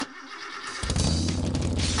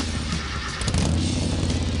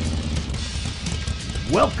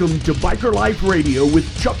Welcome to Biker Life Radio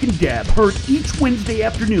with Chuck and Deb, heard each Wednesday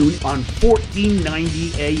afternoon on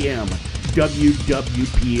 1490 AM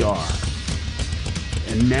WWPR.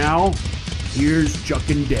 And now, here's Chuck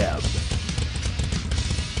and Deb.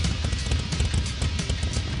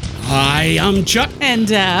 Hi, I'm Chuck. And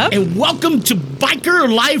Deb. And welcome to Biker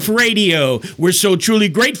Life Radio. We're so truly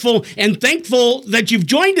grateful and thankful that you've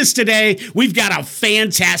joined us today. We've got a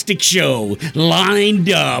fantastic show lined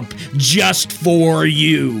up just for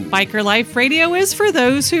you. Biker Life Radio is for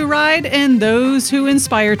those who ride and those who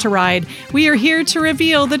inspire to ride. We are here to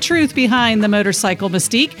reveal the truth behind the motorcycle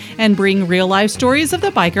mystique and bring real-life stories of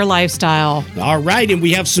the biker lifestyle. All right, and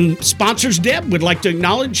we have some sponsors Deb would like to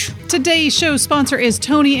acknowledge. Today's show sponsor is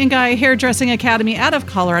Tony and Guy Hairdressing Academy out of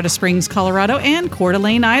Colorado Springs, Colorado, and Coeur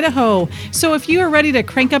d'Alene, Idaho. So if you are ready to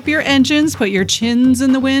crank up your engines, put your chins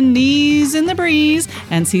in the wind, knees in the breeze,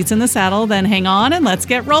 and seats in the saddle, then hang on and let's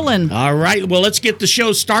get rolling. All right, well, let's get the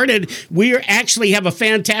show started. We actually have a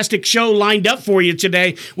fantastic show lined up for you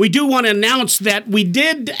today. We do want to announce that we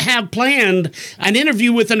did have planned an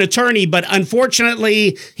interview with an attorney, but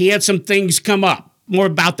unfortunately, he had some things come up. More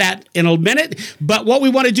about that in a minute. But what we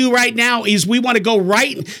want to do right now is we want to go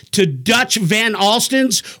right to Dutch Van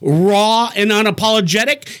Alsten's Raw and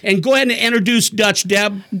Unapologetic. And go ahead and introduce Dutch,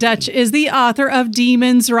 Deb. Dutch is the author of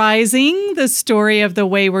Demons Rising, the story of the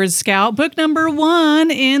Wayward Scout, book number 1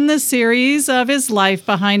 in the series of his Life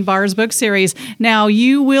Behind Bars book series. Now,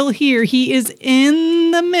 you will hear he is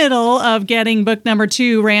in the middle of getting book number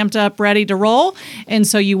 2 ramped up, ready to roll. And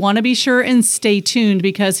so you want to be sure and stay tuned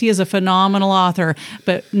because he is a phenomenal author.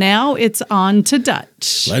 But now it's on to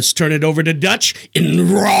Dutch. Let's turn it over to Dutch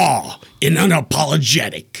in Raw and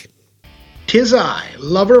Unapologetic. 'Tis I,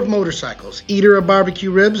 lover of motorcycles, eater of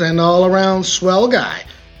barbecue ribs, and all-around swell guy,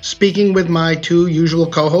 speaking with my 2 usual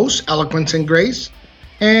co-hosts, Eloquence and Grace.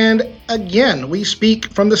 And again, we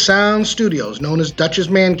speak from the sound studios known as Dutch's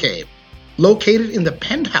Man Cave, located in the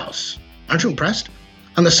penthouse, aren't you impressed,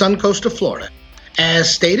 on the sun coast of Florida.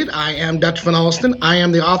 As stated, I am Dutch Van Alsten. I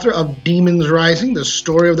am the author of Demons Rising, the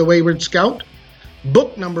story of the Wayward Scout,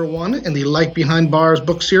 book number 1 in the Life Behind Bars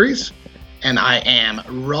book series, and I am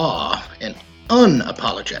raw and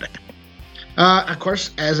unapologetic. Of course,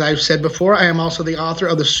 as I've said before, I am also the author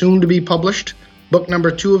of the soon-to-be-published book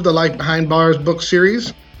number 2 of the Life Behind Bars book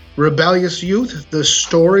series, Rebellious Youth, the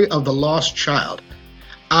story of the lost child.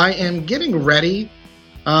 I am getting ready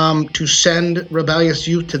to send Rebellious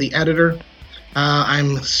Youth to the editor.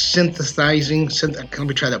 I'm synthesizing, let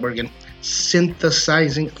me try that word again.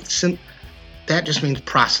 That just means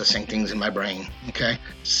processing things in my brain, okay?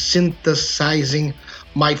 Synthesizing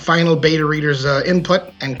my final beta reader's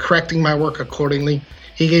input and correcting my work accordingly.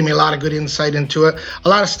 He gave me a lot of good insight into it. A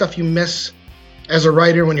lot of stuff you miss as a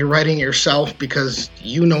writer when you're writing it yourself because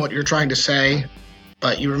you know what you're trying to say,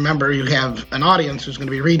 but you remember you have an audience who's going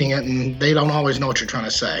to be reading it and they don't always know what you're trying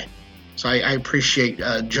to say. So I appreciate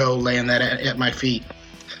Joe laying that at my feet.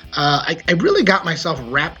 I really got myself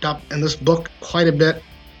wrapped up in this book quite a bit.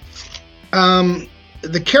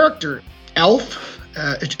 The character Elf,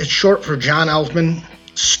 it's short for John Elfman,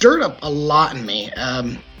 stirred up a lot in me.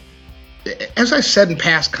 As I said in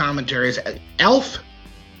past commentaries, Elf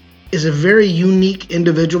is a very unique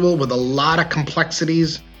individual with a lot of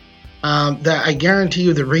complexities that I guarantee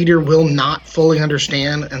you the reader will not fully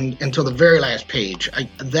understand until the very last page.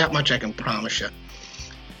 That much I can promise you.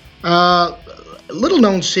 Little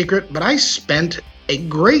known secret, but I spent a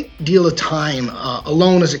great deal of time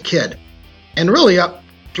alone as a kid, and really up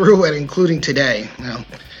through it, including today.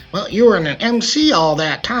 Well, you were an MC all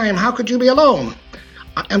that time. How could you be alone?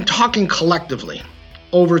 I'm talking collectively,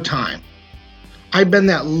 over time. I've been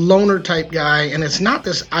that loner type guy, and it's not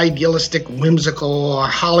this idealistic, whimsical,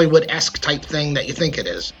 Hollywood-esque type thing that you think it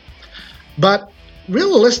is. But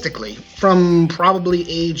realistically, from probably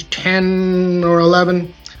age 10 or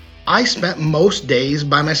 11, I spent most days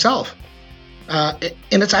by myself. And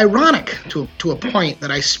it's ironic to a point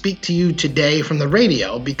that I speak to you today from the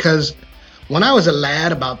radio, because when I was a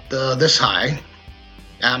lad about this high,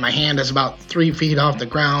 my hand is about 3 feet off the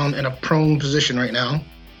ground in a prone position right now.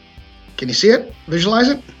 Can you see it? Visualize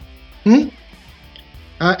it?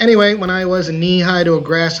 Anyway, when I was knee-high to a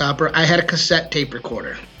grasshopper, I had a cassette tape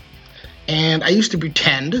recorder. And I used to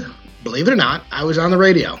pretend, believe it or not, I was on the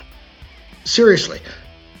radio. Seriously.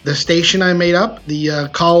 The station I made up, the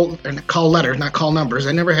call letters, not call numbers.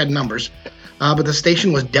 I never had numbers. But the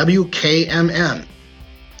station was WKMM.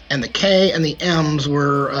 And the K and the M's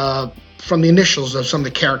were from the initials of some of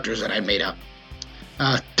the characters that I made up.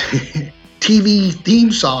 TV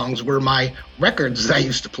theme songs were my records that I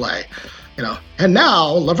used to play. And now,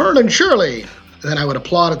 Laverne and Shirley. And then I would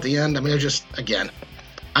applaud at the end. I mean, it was just, again,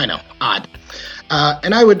 I know, odd.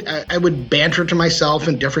 And I would banter to myself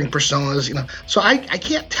in different personas, So I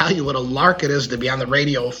can't tell you what a lark it is to be on the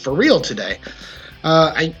radio for real today.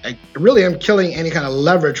 I really am killing any kind of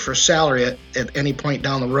leverage for salary at any point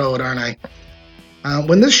down the road, aren't I?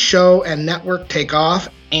 When this show and network take off,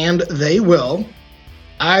 and they will,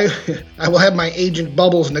 I will have my agent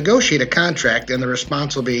Bubbles negotiate a contract, and the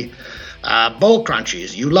response will be, Bull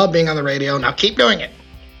Crunchies, you love being on the radio, now keep doing it,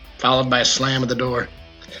 followed by a slam of the door.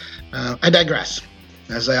 I digress,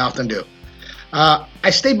 as I often do.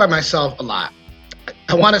 I stayed by myself a lot.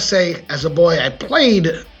 I want to say, as a boy, I played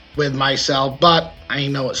with myself, but I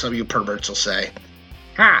know what some of you perverts will say.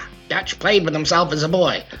 Ha! Dutch played with himself as a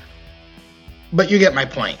boy. But you get my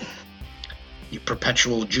point, you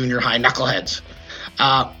perpetual junior high knuckleheads.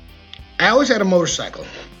 I always had a motorcycle.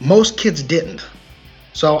 Most kids didn't.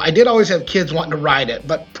 So I did always have kids wanting to ride it,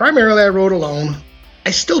 but primarily I rode alone.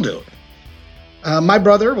 I still do. My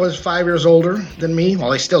brother was 5 years older than me.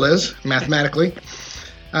 Well, he still is, mathematically.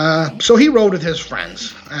 So he rode with his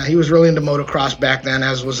friends. He was really into motocross back then,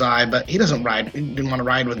 as was I, but he doesn't ride. He didn't want to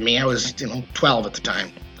ride with me. I was, 12 at the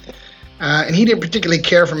time. And he didn't particularly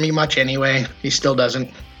care for me much anyway. He still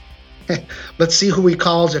doesn't. Let's see who he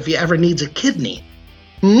calls if he ever needs a kidney.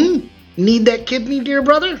 Need that kidney, dear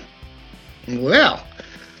brother? Well,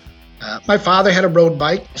 my father had a road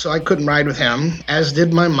bike, so I couldn't ride with him, as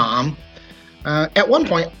did my mom. At one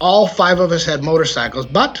point, all 5 of us had motorcycles,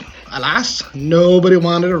 but, alas, nobody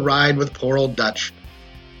wanted to ride with poor old Dutch.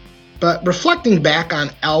 But reflecting back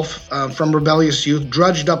on Elf from Rebellious Youth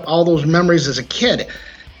drudged up all those memories as a kid,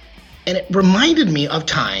 and it reminded me of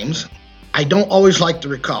times I don't always like to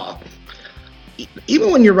recall.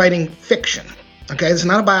 Even when you're writing fiction, okay, it's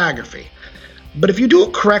not a biography, but if you do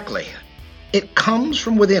it correctly, it comes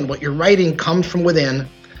from within. What you're writing comes from within,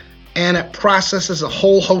 and it processes a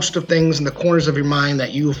whole host of things in the corners of your mind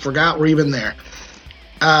that you forgot were even there.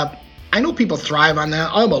 I know people thrive on that.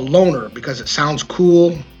 I'm a loner because it sounds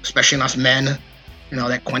cool, especially in us men,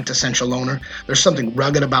 that quintessential loner. There's something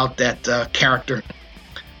rugged about that character.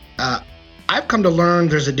 I've come to learn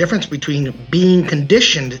there's a difference between being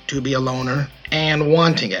conditioned to be a loner and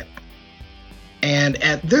wanting it. And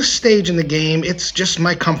at this stage in the game, it's just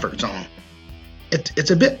my comfort zone.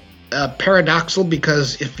 It's a bit paradoxical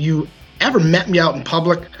because if you ever met me out in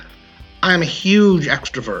public, I'm a huge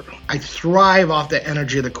extrovert. I thrive off the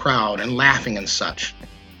energy of the crowd and laughing and such.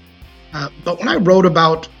 But when I wrote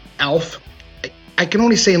about Elf, I can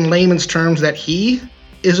only say in layman's terms that he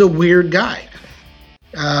is a weird guy.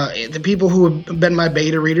 The people who have been my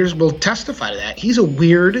beta readers will testify to that. He's a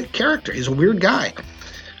weird character. He's a weird guy.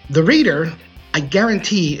 The reader, I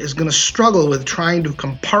guarantee, is going to struggle with trying to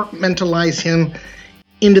compartmentalize him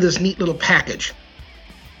into this neat little package.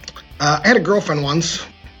 I had a girlfriend once.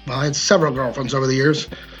 Well, I had several girlfriends over the years.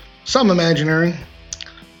 Some imaginary,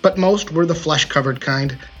 but most were the flesh-covered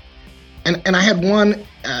kind. And I had one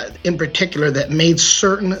in particular that made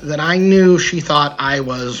certain that I knew she thought I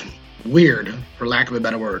was weird, for lack of a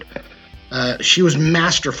better word. She was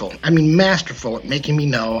masterful at making me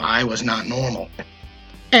know I was not normal.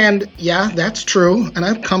 And yeah, that's true, and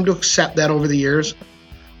I've come to accept that over the years.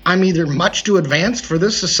 I'm either much too advanced for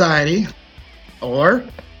this society, or,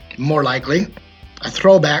 more likely, a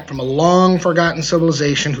throwback from a long-forgotten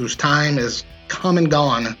civilization whose time is come and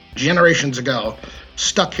gone generations ago,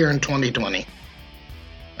 stuck here in 2020.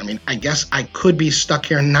 I guess I could be stuck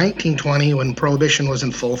here in 1920 when Prohibition was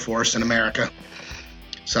in full force in America.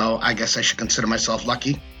 So I guess I should consider myself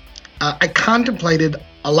lucky. I contemplated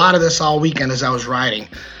a lot of this all weekend as I was writing.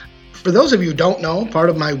 For those of you who don't know, part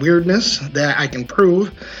of my weirdness that I can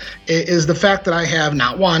prove is the fact that I have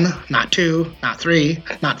not 1, not 2, not 3,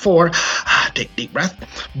 not 4, take a deep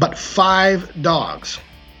breath, but 5 dogs.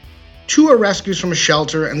 2 are rescues from a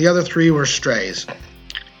shelter and the other 3 were strays.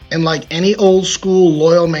 And like any old school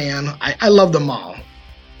loyal man, I love them all.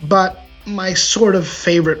 But my sort of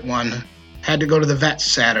favorite one had to go to the vet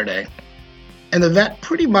Saturday. And the vet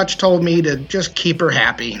pretty much told me to just keep her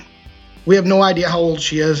happy. We have no idea how old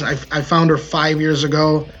she is. I found her 5 years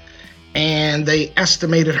ago, and they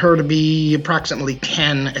estimated her to be approximately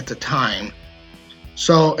 10 at the time.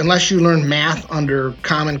 So unless you learn math under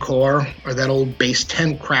Common Core, or that old base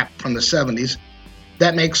 10 crap from the 70s,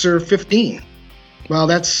 that makes her 15. Well,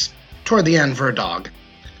 that's toward the end for a dog.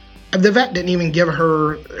 The vet didn't even give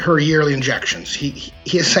her yearly injections. He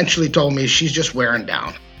essentially told me she's just wearing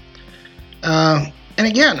down. And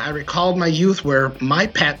again, I recalled my youth where my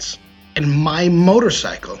pets and my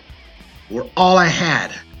motorcycle were all I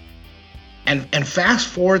had. And fast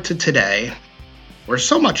forward to today, where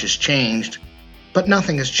so much has changed, but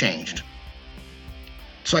nothing has changed.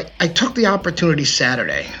 So I took the opportunity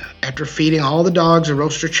Saturday, after feeding all the dogs a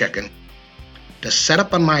roaster chicken, to set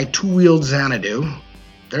up on my two-wheeled Xanadu.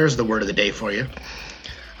 There's the word of the day for you.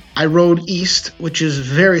 I rode east, which is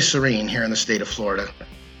very serene here in the state of Florida.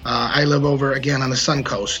 I live over, again, on the Sun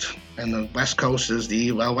Coast, and the West Coast is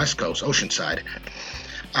the, West Coast, Oceanside.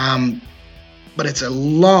 But it's a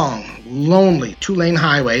long, lonely two-lane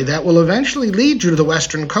highway that will eventually lead you to the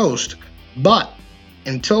western coast. But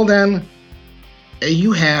until then,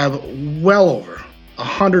 you have well over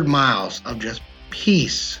 100 miles of just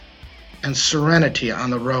peace and serenity on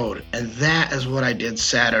the road. And that is what I did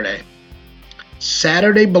Saturday.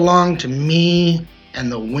 Saturday belonged to me and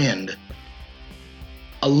the wind,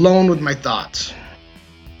 alone with my thoughts.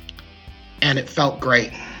 And it felt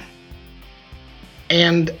great.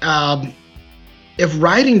 And if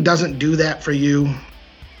riding doesn't do that for you,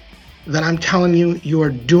 then I'm telling you, you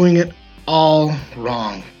are doing it all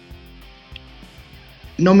wrong.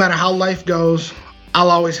 No matter how life goes,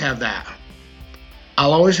 I'll always have that.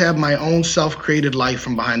 I'll always have my own self-created life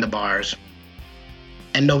from behind the bars.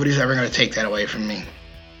 And nobody's ever going to take that away from me.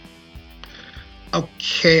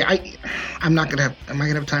 Okay, am I going to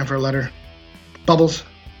have time for a letter? Bubbles?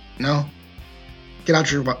 No? Get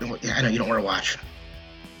out your, yeah, I know you don't wear a watch.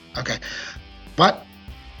 Okay. What?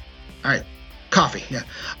 All right. Coffee, yeah.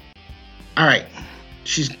 All right.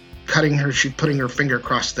 She's putting her finger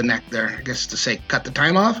across the neck there, I guess to say, cut the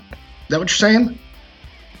time off? Is that what you're saying?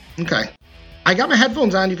 Okay. I got my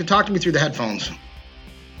headphones on. You can talk to me through the headphones.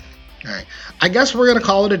 All right. I guess we're going to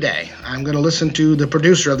call it a day. I'm going to listen to the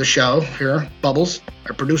producer of the show here, Bubbles,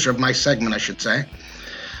 or producer of my segment, I should say.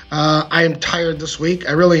 I am tired this week.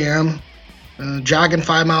 I really am. Jogging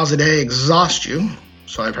 5 miles a day exhausts you,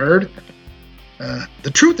 so I've heard.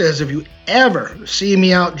 The truth is, if you ever see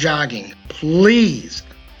me out jogging, please,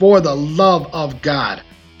 for the love of God,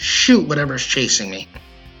 shoot whatever's chasing me.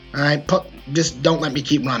 All right, just don't let me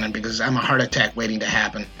keep running because I'm a heart attack waiting to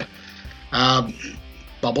happen.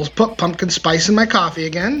 Bubbles put pumpkin spice in my coffee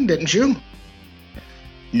again, didn't you?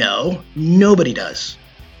 No, nobody does.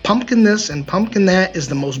 Pumpkin this and pumpkin that is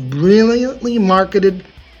the most brilliantly marketed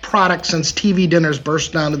product since TV dinners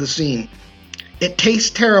burst onto the scene. It tastes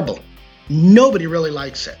terrible. Nobody really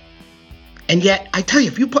likes it. And yet, I tell you,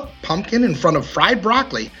 if you put pumpkin in front of fried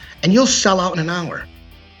broccoli, and you'll sell out in an hour.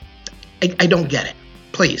 I don't get it.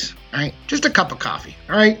 Please, all right? Just a cup of coffee,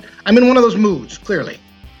 all right? I'm in one of those moods, clearly.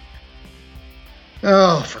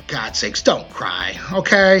 Oh, for God's sakes, don't cry,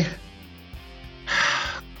 okay?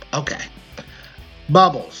 Okay.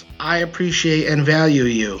 Bubbles, I appreciate and value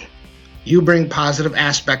you. You bring positive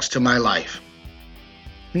aspects to my life.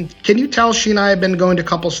 Can you tell she and I have been going to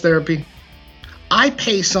couples therapy? I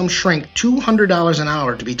pay some shrink $200 an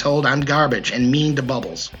hour to be told I'm garbage and mean to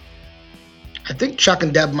Bubbles. I think Chuck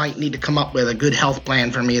and Deb might need to come up with a good health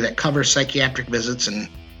plan for me that covers psychiatric visits and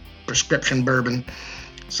prescription bourbon.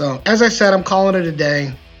 So, as I said, I'm calling it a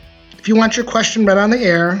day. If you want your question read on the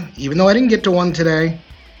air, even though I didn't get to one today,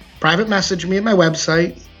 private message me at my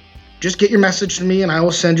website. Just get your message to me and I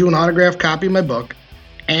will send you an autographed copy of my book.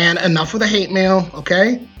 And enough with the hate mail,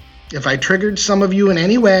 okay? If I triggered some of you in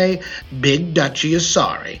any way, Big Dutchie is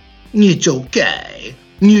sorry. It's okay.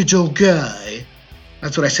 It's okay.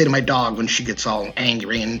 That's what I say to my dog when she gets all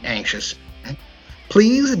angry and anxious.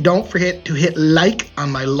 Please don't forget to hit like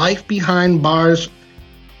on my Life Behind Bars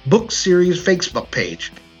book series Facebook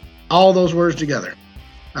page. All those words together.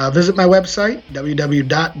 Visit my website,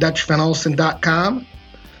 www.dutchvanolson.com.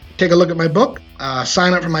 Take a look at my book.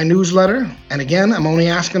 Sign up for my newsletter. And again, I'm only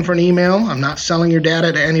asking for an email. I'm not selling your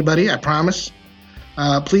data to anybody, I promise.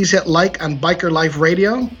 Please hit like on Biker Life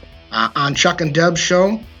Radio, on Chuck and Deb's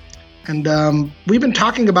show. And we've been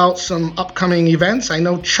talking about some upcoming events. I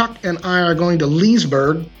know Chuck and I are going to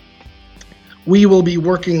Leesburg. We will be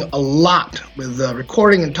working a lot with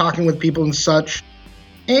recording and talking with people and such.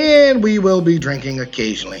 And we will be drinking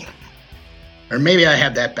occasionally. Or maybe I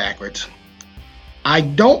have that backwards. I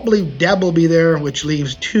don't believe Deb will be there, which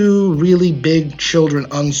leaves two really big children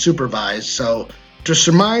unsupervised. So to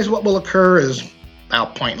surmise what will occur is,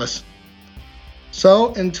 pointless.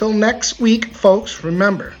 So until next week, folks,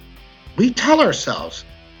 remember, we tell ourselves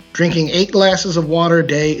drinking 8 glasses of water a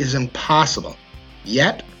day is impossible.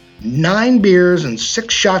 Yet, 9 beers and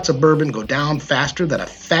 6 shots of bourbon go down faster than a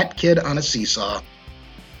fat kid on a seesaw.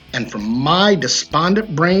 And from my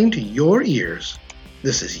despondent brain to your ears,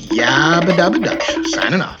 this is Yabba Dabba Dutch,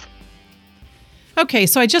 signing off. Okay,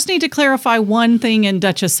 so I just need to clarify one thing in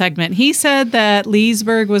Dutch's segment. He said that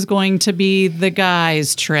Leesburg was going to be the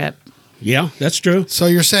guys' trip. Yeah, that's true. So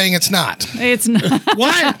you're saying it's not? It's not.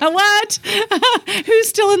 What? What? Who's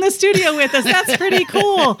still in the studio with us? That's pretty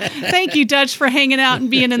cool. Thank you, Dutch, for hanging out and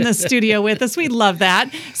being in the studio with us. We love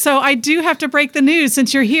that. So I do have to break the news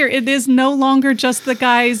since you're here. It is no longer just the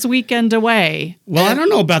guys' weekend away. Well, I don't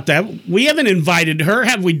know about that. We haven't invited her,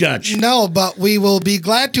 have we, Dutch? No, but we will be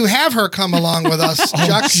glad to have her come along with us, Oh,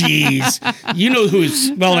 Chuck. jeez. You know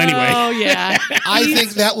who's... Well, anyway. Oh, yeah. I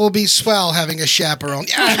think that will be swell having a chaperone.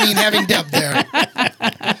 Yeah, I mean, having Deb there.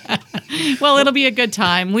 Well, it'll be a good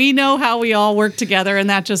time. We know how we all work together, and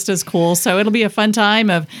that just is cool. So it'll be a fun time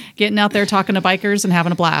of getting out there talking to bikers and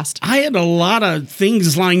having a blast. I had a lot of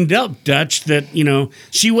things lined up, Dutch, that,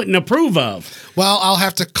 she wouldn't approve of. Well, I'll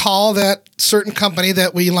have to call that certain company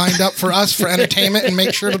that we lined up for us for entertainment and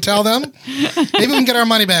make sure to tell them. Maybe we can get our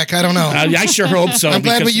money back. I don't know. I sure hope so. I'm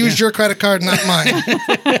glad we used your credit card, not mine.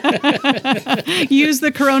 Use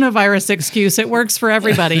the coronavirus excuse. It works for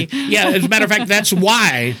everybody. Yeah, as a matter of fact, that's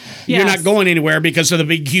why you're Yes. not going anywhere, because of the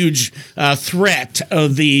big, huge threat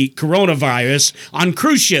of the coronavirus on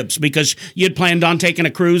cruise ships, because you had planned on taking a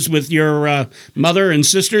cruise with your mother and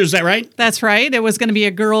sister. Is that right? That's right. It was going to be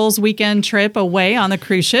a girls' weekend trip away on the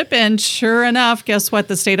cruise ship. And sure enough, guess what?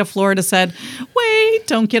 The state of Florida said, wait,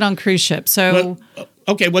 don't get on cruise ships. So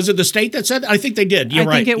Okay, was it the state that said? I think they did. You're I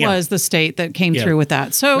right. think it was the state that came through with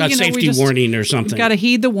that. So, A we safety just warning or something. got to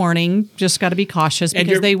heed the warning. Just got to be cautious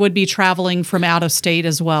because they would be traveling from out of state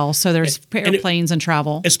as well. So there's airplanes and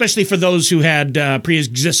travel. Especially for those who had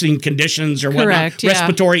pre-existing conditions or whatnot, Correct, yeah.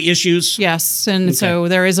 respiratory issues. Yes, and so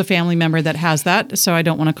there is a family member that has that. So I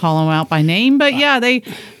don't want to call them out by name, but yeah, they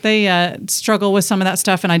struggle with some of that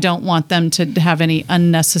stuff, and I don't want them to have any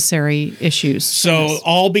unnecessary issues. So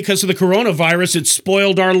all because of the coronavirus, it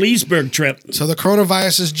spoiled our Leesburg trip. So the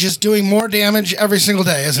coronavirus is just doing more damage every single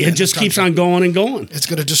day, isn't it? It just keeps on going and going. It's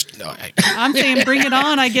going to just... I'm saying bring it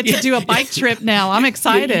on. I get to do a bike trip now. I'm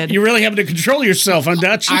excited. You're really having to control yourself, huh,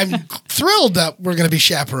 Dutch? I'm thrilled that we're going to be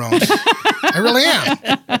chaperones. I really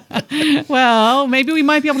am. Well, maybe we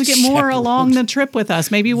might be able to get more along the trip with us.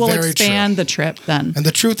 Maybe we'll Very expand the trip then. And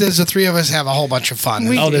the truth is, the three of us have a whole bunch of fun.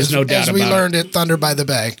 There's no doubt as we about it. learned at Thunder by the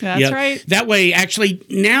Bay. That's right. That way, actually,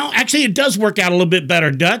 it does work out a little bit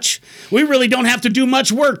better, Dutch. We really don't have to do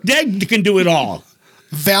much work. Deb can do it all.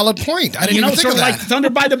 Valid point. I didn't even think sort of of that. like Thunder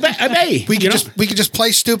by the Bay. We could just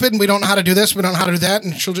play stupid, and we don't know how to do this, we don't know how to do that,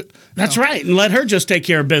 and she'll just... That's right, and let her just take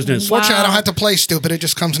care of business. Fortunately, I don't have to play stupid. It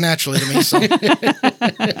just comes naturally to me. So. You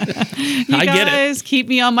I get it. guys keep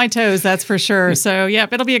me on my toes, that's for sure. So,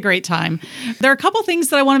 it'll be a great time. There are a couple things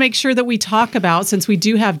that I want to make sure that we talk about since we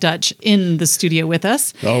do have Dutch in the studio with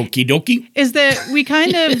us. Okie dokie. Is that we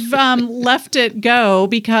kind of left it go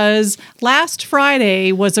because last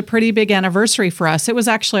Friday was a pretty big anniversary for us. It was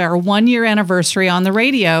actually our 1-year anniversary on the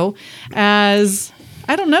radio as...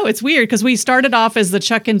 I don't know. It's weird because we started off as the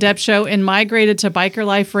Chuck and Deb show and migrated to Biker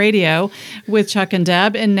Life Radio with Chuck and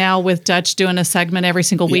Deb, and now with Dutch doing a segment every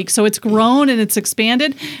single week. So it's grown and it's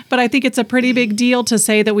expanded, but I think it's a pretty big deal to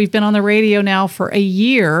say that we've been on the radio now for a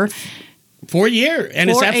year. For a year, and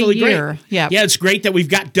For it's absolutely a year, great. yeah. Yeah, it's great that we've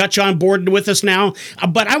got Dutch on board with us now.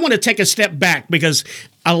 But I want to take a step back because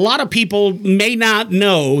a lot of people may not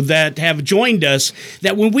know that have joined us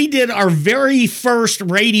that when we did our very first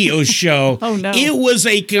radio show, Oh, no. it was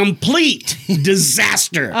a complete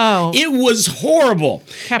disaster. Oh. It was horrible.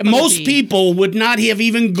 Capital Most D. people would not have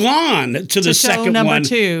even gone to the show second number one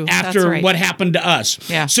 2. after That's right. what happened to us.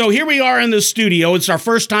 Yeah. So here we are in the studio. It's our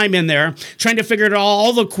first time in there, trying to figure out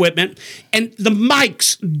all the equipment, and the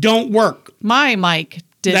mics don't work. My mic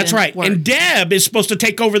didn't That's right. work. And Deb is supposed to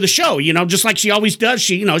take over the show, just like she always does.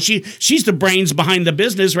 She's the brains behind the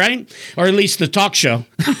business, right? Or at least the talk show.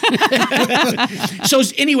 So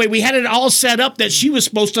anyway, we had it all set up that she was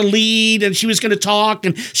supposed to lead and she was going to talk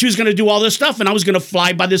and she was going to do all this stuff, and I was going to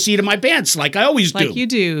fly by the seat of my pants like I always do. Like you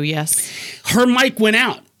do, yes. Her mic went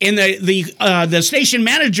out. And the station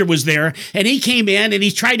manager was there, and he came in and he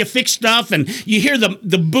tried to fix stuff, and you hear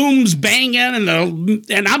the booms banging, and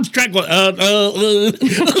I'm trying to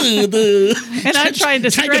And I'm trying to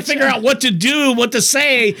figure out what to do, what to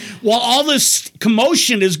say, while all this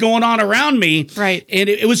commotion is going on around me. Right. And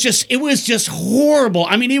it was just horrible.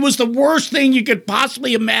 I mean, it was the worst thing you could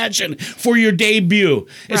possibly imagine for your debut.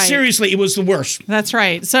 Right. Seriously, it was the worst. That's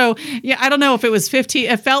right. So, I don't know if it was 15.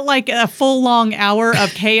 It felt like a full long hour of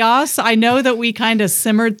chaos. chaos. I know that we kind of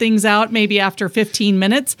simmered things out maybe after 15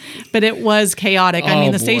 minutes, but it was chaotic. I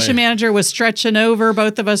mean, the station manager was stretching over,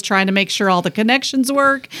 both of us trying to make sure all the connections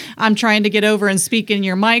work. I'm trying to get over and speak in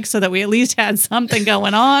your mic so that we at least had something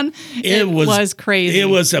going on. It was crazy. It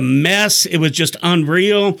was a mess. It was just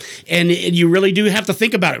unreal. And you really do have to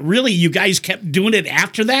think about it. Really, you guys kept doing it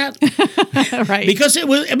after that? Right. Because it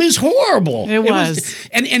was horrible. It was.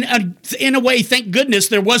 And in a way, thank goodness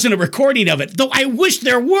there wasn't a recording of it, though I wish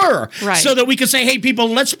there were. Right. So that we could say, hey, people,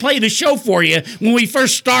 let's play the show for you when we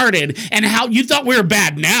first started and how you thought we were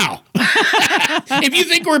bad now. If you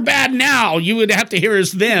think we're bad now, you would have to hear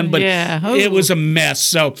us then. But it was a mess.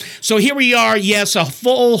 So here we are. Yes, a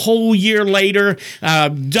full whole year later.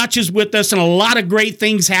 Dutch is with us, and a lot of great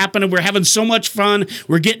things happening. We're having so much fun.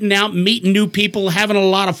 We're getting out, meeting new people, having a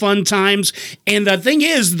lot of fun times. And the thing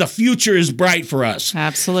is, the future is bright for us.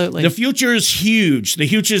 Absolutely. The future is huge. The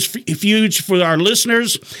future is huge for our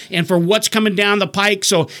listeners and for what's coming down the pike.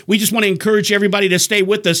 So we just want to encourage everybody to stay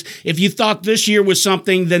with us. If you thought this year was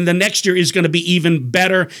something, then the next year is going to be even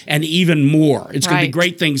better and even more. It's going to be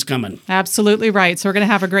great things coming. Absolutely right. So we're going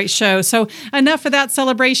to have a great show. So enough of that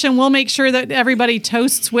celebration. We'll make sure that everybody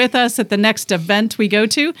toasts with us at the next event we go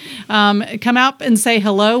to. Come out and say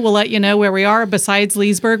hello. We'll let you know where we are. Besides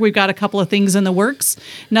Leesburg, we've got a couple of things in the works.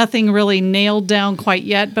 Nothing really nailed down quite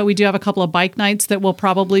yet, but we do have a couple of bike nights that we'll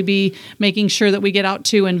probably be making sure that we get out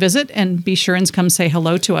to and visit, and be sure and come say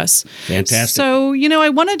hello to us. Fantastic. So, I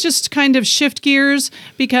want to just kind of shift gears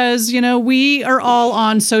because, we are all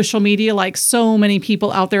on social media like so many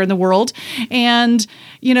people out there in the world. And,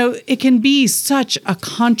 it can be such a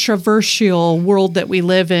controversial world that we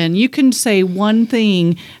live in. You can say one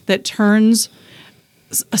thing that turns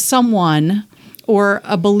someone or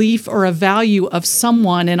a belief or a value of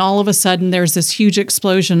someone, and all of a sudden there's this huge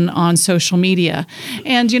explosion on social media.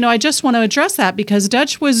 And, I just want to address that because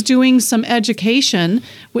Dutch was doing some education,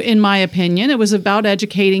 in my opinion. It was about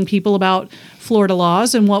educating people about Florida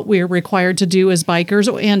laws and what we're required to do as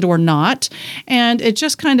bikers and or not. And it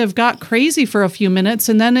just kind of got crazy for a few minutes.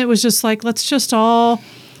 And then it was just like, let's just all,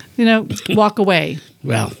 walk away.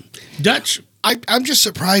 Well, Dutch... I'm just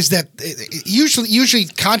surprised that usually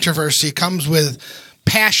controversy comes with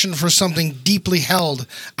passion for something deeply held.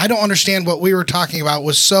 I don't understand what we were talking about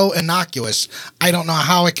was so innocuous. I don't know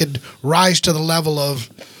how it could rise to the level of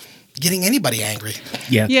getting anybody angry.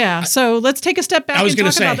 Yeah. So let's take a step back and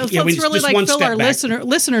talk about this. Let's really fill our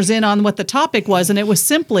listeners in on what the topic was, and it was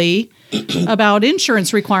simply about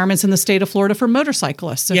insurance requirements in the state of Florida for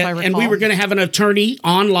motorcyclists, if I recall. And we were going to have an attorney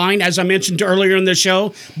online, as I mentioned earlier in the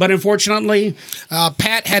show, but unfortunately...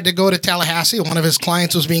 Pat had to go to Tallahassee. One of his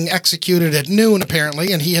clients was being executed at noon,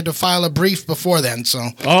 apparently, and he had to file a brief before then. So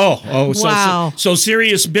wow. So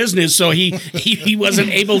serious business. So he wasn't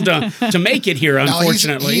able to make it here,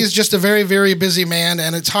 unfortunately. He's just a very, very busy man,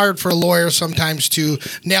 and it's hard for a lawyer sometimes to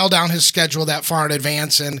nail down his schedule that far in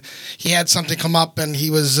advance, and he had something come up, and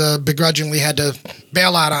he was begrudgingly had to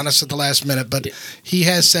bail out on us at the last minute, but he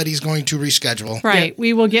has said he's going to reschedule. Right. Yeah.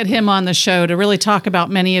 We will get him on the show to really talk about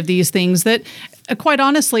many of these things that, quite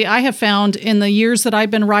honestly, I have found in the years that I've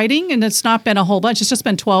been writing, and it's not been a whole bunch, it's just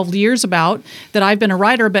been 12 years about that I've been a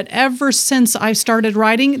writer, but ever since I've started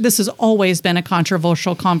writing, this has always been a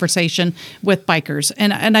controversial conversation with bikers,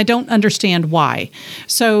 and I don't understand why.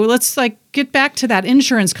 So let's get back to that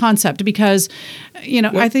insurance concept because,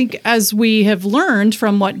 I think as we have learned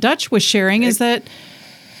from what Dutch was sharing is that...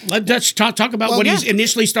 Let Dutch talk about what he's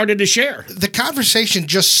initially started to share. The conversation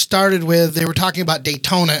just started with, they were talking about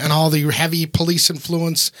Daytona and all the heavy police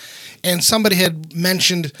influence, and somebody had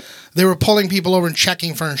mentioned they were pulling people over and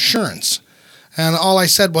checking for insurance. And all I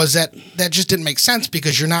said was that just didn't make sense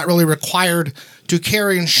because you're not really required to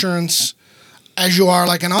carry insurance as you are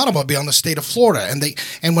like an automobile in the state of Florida.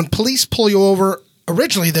 And when police pull you over,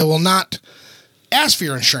 originally they will not ask for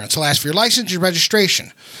your insurance. They'll ask for your license, your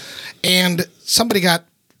registration. And somebody got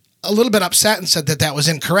a little bit upset and said that was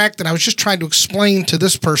incorrect. And I was just trying to explain to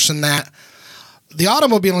this person that the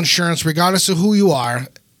automobile insurance, regardless of who you are,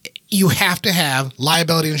 you have to have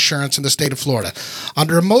liability insurance in the state of Florida.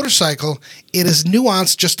 Under a motorcycle, it is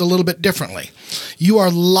nuanced just a little bit differently. You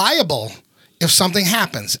are liable if something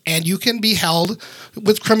happens, and you can be held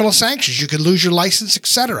with criminal sanctions. You could lose your license,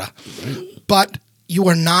 etc. But you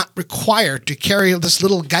are not required to carry this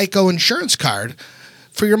little Geico insurance card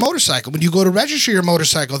for your motorcycle. When you go to register your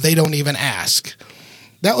motorcycle, they don't even ask.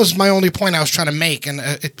 That was my only point I was trying to make, and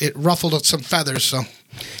it ruffled some feathers. So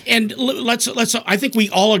And let's. I think we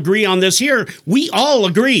all agree on this here. We all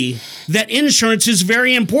agree that insurance is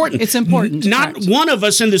very important. It's important. Not correct. one of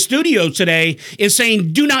us in the studio today is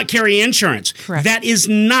saying do not carry insurance. Correct. That is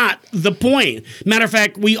not the point. Matter of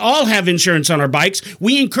fact, we all have insurance on our bikes.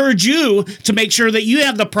 We encourage you to make sure that you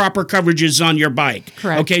have the proper coverages on your bike.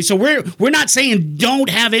 Correct. Okay, so we're not saying don't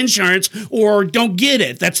have insurance or don't get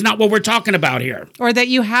it. That's not what we're talking about here. Or that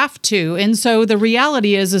you have to. And so the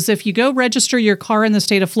reality is if you go register your car in the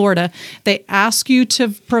state of Florida, they ask you to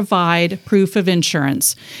provide proof of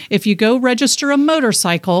insurance. If you go register a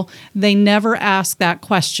motorcycle, they never ask that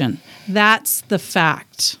question. That's the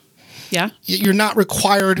fact. Yeah? You're not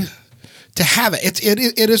required to have it.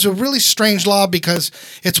 It is a really strange law because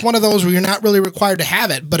it's one of those where you're not really required to have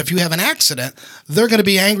it, but if you have an accident, they're going to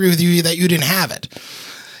be angry with you that you didn't have it.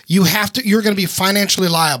 You're going to be financially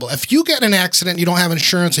liable. If you get in an accident, you don't have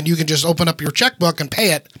insurance, and you can just open up your checkbook and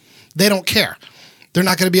pay it, they don't care. They're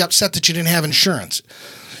not going to be upset that you didn't have insurance.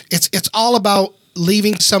 It's all about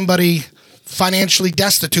leaving somebody financially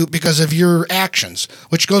destitute because of your actions,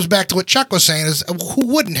 which goes back to what Chuck was saying is who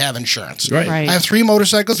wouldn't have insurance? Right. Right. I have 3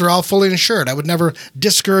 motorcycles. They're all fully insured. I would never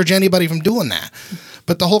discourage anybody from doing that.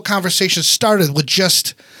 But the whole conversation started with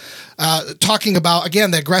just talking about,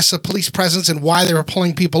 again, the aggressive police presence and why they were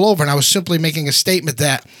pulling people over. And I was simply making a statement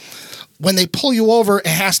that when they pull you over, it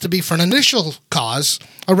has to be for an initial cause,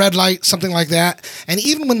 a red light, something like that. And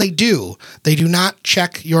even when they do not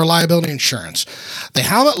check your liability insurance. The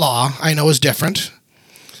helmet law, I know, is different.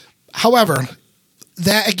 However,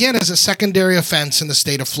 that, again, is a secondary offense in the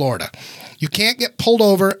state of Florida. You can't get pulled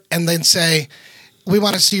over and then say, we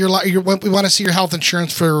want to see your health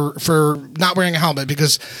insurance for not wearing a helmet,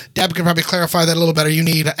 because Deb can probably clarify that a little better. You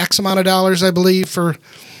need X amount of dollars, I believe, for...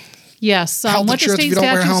 Yes. Health What the insurance if state you don't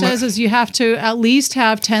wear a statute helmet. says is you have to at least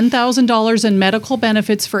have $10,000 in medical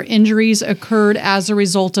benefits for injuries occurred as a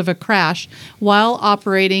result of a crash while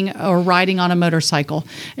operating or riding on a motorcycle.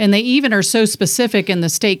 And they even are so specific in the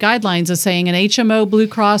state guidelines as saying an HMO, Blue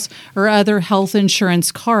Cross, or other health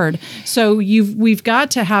insurance card. So we've got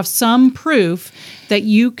to have some proof that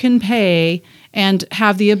you can pay and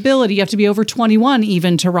have the ability. You have to be over 21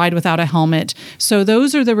 even to ride without a helmet. So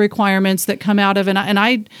those are the requirements that come out of, and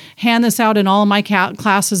I hand this out in all of my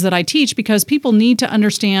classes that I teach because people need to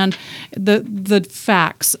understand the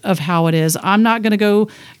facts of how it is. I'm not going to go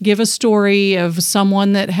give a story of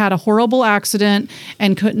someone that had a horrible accident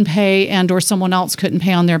and couldn't pay, and or someone else couldn't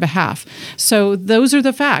pay on their behalf. So those are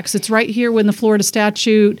the facts. It's right here in the Florida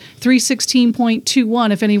statute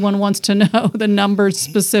 316.21 if anyone wants to know the numbers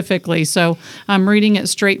specifically. So I'm reading it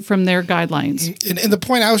straight from their guidelines. And the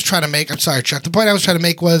point I was trying to make, I'm sorry, Chuck, the point I was trying to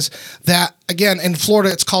make was that, again, in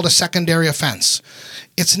Florida, it's called a secondary offense.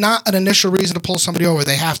 It's not an initial reason to pull somebody over.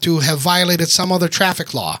 They have to have violated some other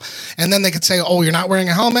traffic law. And then they could say, oh, you're not wearing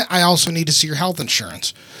a helmet? I also need to see your health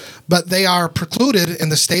insurance. But they are precluded in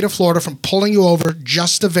the state of Florida from pulling you over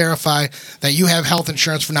just to verify that you have health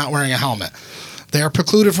insurance for not wearing a helmet. They are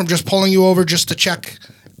precluded from just pulling you over just to check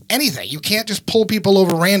anything. You can't just pull people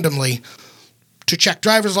over randomly to check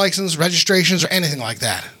driver's license, registrations, or anything like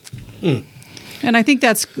that. And I think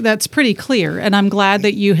that's pretty clear. And I'm glad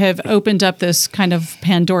that you have opened up this kind of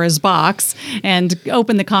Pandora's box and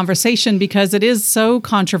opened the conversation because it is so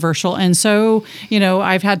controversial. And so,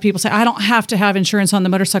 I've had people say, I don't have to have insurance on the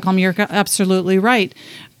motorcycle. You're absolutely right.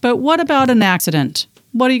 But what about an accident?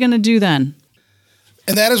 What are you going to do then?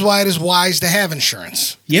 And that is why it is wise to have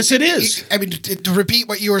insurance. Yes, it is. I mean, to repeat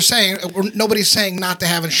what you were saying, nobody's saying not to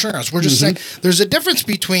have insurance. We're just saying there's a difference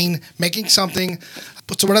between making something,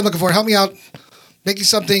 what's the word I'm looking for? Help me out. Making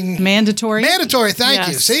something mandatory. Mandatory, thank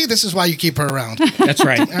you. Yes. See, this is why you keep her around. That's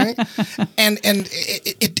right. All right? And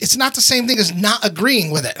it's not the same thing as not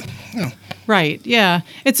agreeing with it. Right, yeah.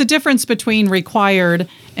 It's a difference between required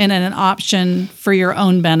and an option for your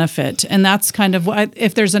own benefit. And that's kind of what,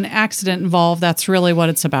 if there's an accident involved, that's really what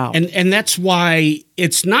it's about. And that's why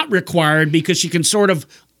it's not required, because you can sort of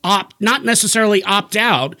not necessarily opt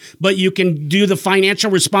out, but you can do the financial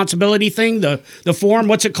responsibility thing, the form,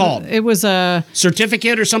 what's it called? It was a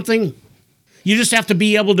certificate or something. You just have to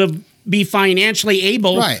be able to be financially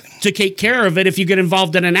able to take care of it if you get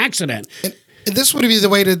involved in an accident. And this would be the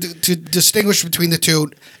way to distinguish between the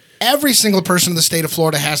two. Every single person in the state of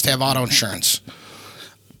Florida has to have auto insurance.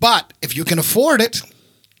 But if you can afford it,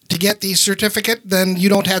 to get the certificate, then you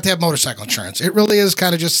don't have to have motorcycle insurance. It really is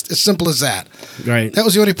kind of just as simple as that. Right. That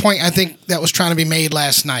was the only point I think that was trying to be made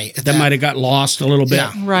last night. That might have got lost a little bit.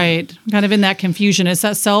 Yeah. Right. Kind of in that confusion. It's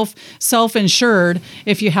that self-insured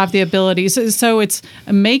if you have the abilities. So it's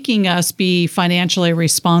making us be financially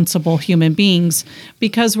responsible human beings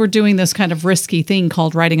because we're doing this kind of risky thing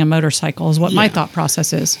called riding a motorcycle is what my thought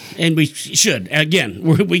process is. And we should. Again,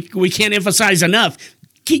 we can't emphasize enough.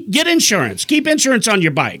 Get insurance. Keep insurance on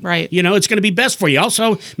your bike. Right. You know, it's going to be best for you.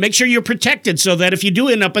 Also, make sure you're protected so that if you do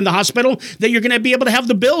end up in the hospital, that you're going to be able to have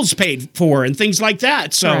the bills paid for and things like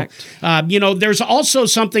that. So, there's also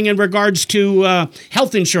something in regards to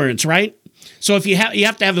health insurance, right? So if you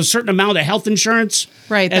have to have a certain amount of health insurance,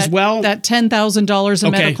 right, as well. That $10,000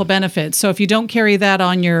 in medical benefits. So if you don't carry that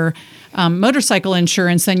on your motorcycle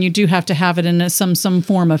insurance, then you do have to have it in some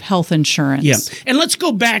form of health insurance. Yeah, and let's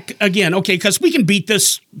go back again, okay? Because we can beat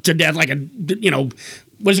this to death like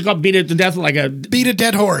what's it called? Beat it to death like a... Beat a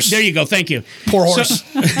dead horse. There you go. Thank you. Poor horse.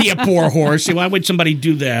 Poor horse. Why would somebody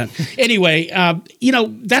do that? Anyway,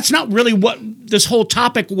 that's not really what this whole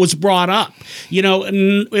topic was brought up.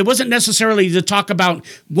 It wasn't necessarily to talk about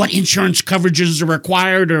what insurance coverages are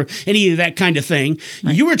required or any of that kind of thing.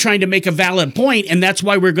 Right. You were trying to make a valid point, and that's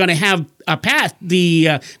why we're going to have Pat,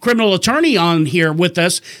 the criminal attorney, on here with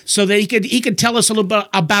us, so that he could tell us a little bit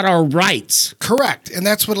about our rights. Correct, and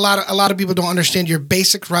that's what a lot of people don't understand: your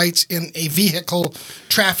basic rights in a vehicle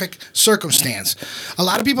traffic circumstance. A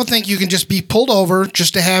lot of people think you can just be pulled over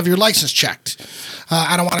just to have your license checked.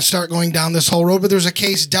 I don't want to start going down this whole road, but there's a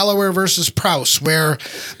case, Delaware versus Prowse, where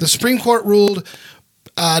the Supreme Court ruled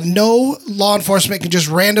no law enforcement can just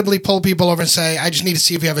randomly pull people over and say, I just need to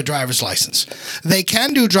see if you have a driver's license. They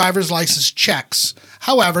can do driver's license checks.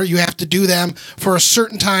 However, you have to do them for a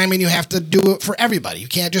certain time, and you have to do it for everybody. You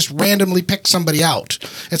can't just randomly pick somebody out.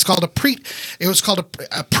 It's called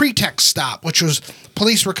a pretext stop, which was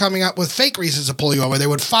police were coming up with fake reasons to pull you over. They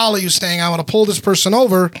would follow you saying, I want to pull this person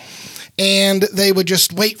over, and they would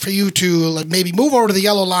just wait for you to maybe move over to the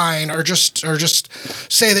yellow line or just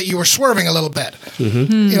say that you were swerving a little bit.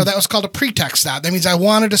 Mm-hmm. That was called a pretext stop. That means I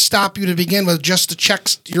wanted to stop you to begin with just to check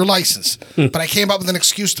your license, but I came up with an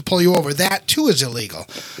excuse to pull you over. That, too, is illegal.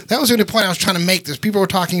 That was the only point I was trying to make. People were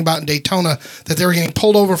talking about in Daytona that they were getting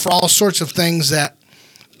pulled over for all sorts of things that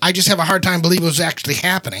I just have a hard time believing was actually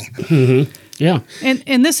happening. Mm-hmm. Yeah.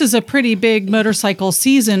 And this is a pretty big motorcycle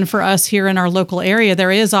season for us here in our local area.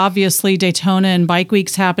 There is obviously Daytona and Bike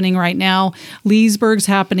Weeks happening right now. Leesburg's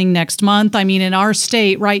happening next month. I mean, in our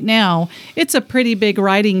state right now, it's a pretty big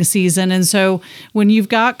riding season. And so when you've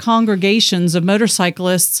got congregations of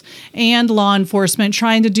motorcyclists and law enforcement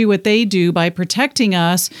trying to do what they do by protecting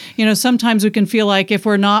us, sometimes we can feel like if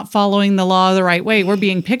we're not following the law the right way, we're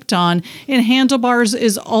being picked on. And handlebars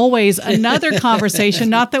is always another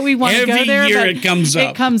conversation. Not that we want to go there. It comes up.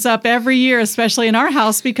 It comes up every year, especially in our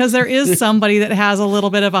house, because there is somebody that has a little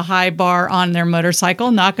bit of a high bar on their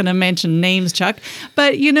motorcycle. Not going to mention names, Chuck,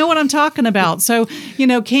 but you know what I'm talking about. So,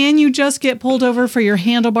 can you just get pulled over for your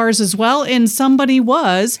handlebars as well? And somebody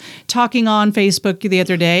was talking on Facebook the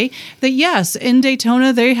other day that, yes, in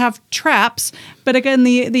Daytona, they have traps. But again,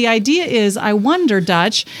 the idea is, I wonder,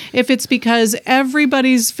 Dutch, if it's because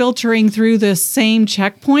everybody's filtering through the same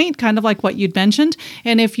checkpoint, kind of like what you'd mentioned.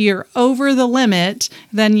 And if you're over the limit,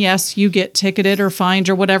 then yes, you get ticketed or fined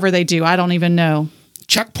or whatever they do. I don't even know.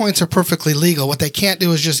 Checkpoints are perfectly legal. What they can't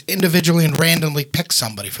do is just individually and randomly pick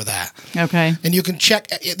somebody for that. Okay. And you can check.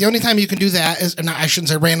 The only time you can do that is, and I shouldn't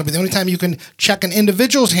say randomly, the only time you can check an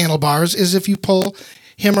individual's handlebars is if you pull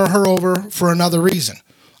him or her over for another reason.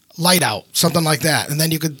 Light out, something like that. And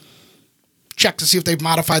then you could check to see if they've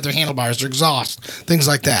modified their handlebars, their exhaust, things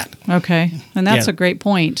like that. Okay. And that's a great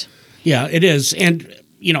point. Yeah, it is. And,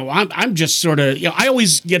 I'm just sort of, I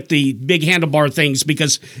always get the big handlebar things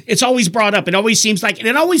because it's always brought up. It always seems like, and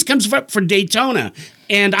it always comes up for Daytona.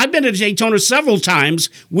 And I've been to Daytona several times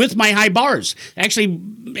with my high bars. Actually,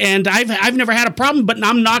 and I've never had a problem, but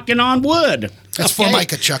I'm knocking on wood. That's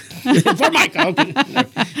Formica, Chuck. Formica, okay.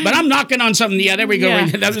 But I'm knocking on something. Yeah, there we go. Yeah.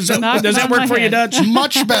 Does that work for you, Dutch?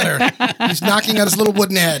 Much better. He's knocking on his little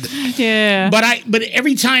wooden head. Yeah. But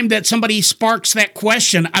every time that somebody sparks that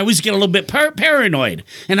question, I always get a little bit paranoid.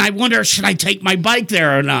 And I wonder, should I take my bike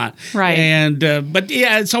there or not? Right. And but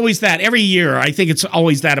yeah, it's always that. Every year, I think it's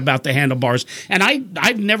always that about the handlebars. And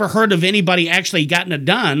I've never heard of anybody actually gotten it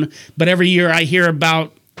done, but every year I hear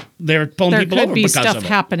about they're pulling There people over could be because stuff of it.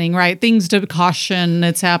 happening, right? Things to caution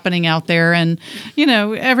that's happening out there. And,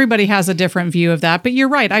 everybody has a different view of that. But you're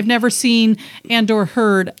right. I've never seen and or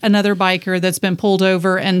heard another biker that's been pulled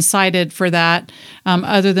over and cited for that,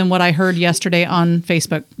 other than what I heard yesterday on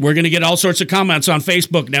Facebook. We're going to get all sorts of comments on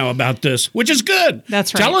Facebook now about this, which is good.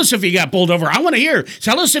 That's right. Tell us if you got pulled over. I want to hear.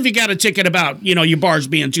 Tell us if you got a ticket about, your bars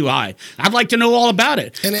being too high. I'd like to know all about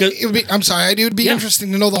it. And it would be, I'm sorry, it would be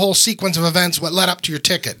interesting to know the whole sequence of events, what led up to your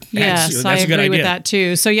ticket. Yes, That's I a good agree with idea. that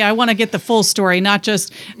too. So I want to get the full story, not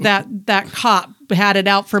just that cop had it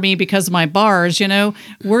out for me because of my bars.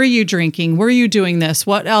 Were you drinking? Were you doing this?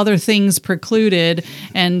 What other things precluded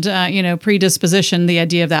and predisposition the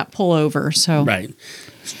idea of that pullover? So Right.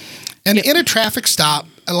 And in a traffic stop,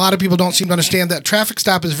 a lot of people don't seem to understand that traffic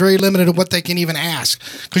stop is very limited in what they can even ask.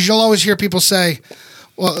 Because you'll always hear people say,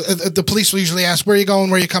 well, the police will usually ask, where are you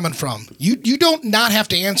going, where are you coming from? You don't not have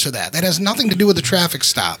to answer that. That has nothing to do with the traffic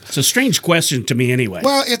stop. It's a strange question to me anyway.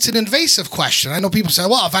 Well, it's an invasive question. I know people say,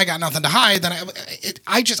 well, if I got nothing to hide, then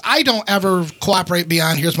I don't ever cooperate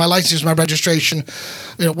beyond, here's my license, here's my registration.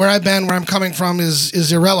 Where I've been, where I'm coming from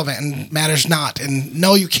is irrelevant and matters not. And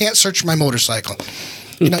no, you can't search my motorcycle.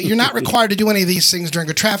 You're not required to do any of these things during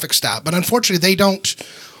a traffic stop. But unfortunately, they don't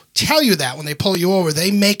tell you that when they pull you over.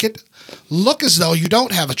 They make it look as though you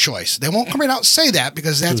don't have a choice. They won't come right out and say that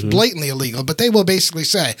because that's blatantly illegal, but they will basically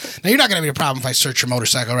say, now you're not going to be a problem if I search your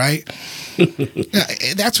motorcycle, right?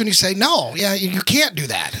 That's when you say, no, you can't do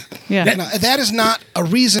that. Yeah. That is not a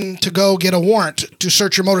reason to go get a warrant to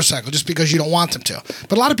search your motorcycle just because you don't want them to.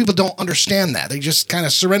 But a lot of people don't understand that. They just kind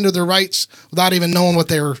of surrender their rights without even knowing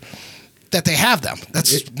that they have them.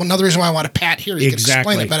 That's another reason why I want to Pat here. He can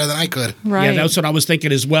explain it better than I could. Right. Yeah, that's what I was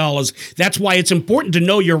thinking as well. That's why it's important to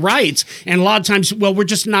know your rights. And a lot of times, we're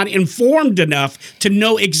just not informed enough to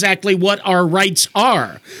know exactly what our rights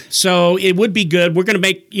are. So it would be good. We're going to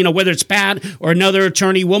make, whether it's Pat or another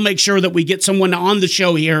attorney, we'll make sure that we get someone on the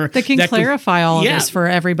show here that can clarify all of this for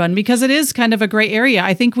everyone, because it is kind of a gray area.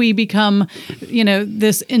 I think we become,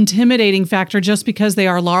 this intimidating factor just because they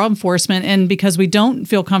are law enforcement and because we don't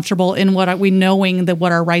feel comfortable in what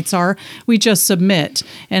what our rights are, we just submit.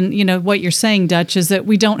 And what you're saying, Dutch, is that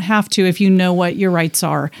we don't have to if you know what your rights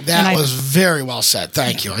are. That was very well said.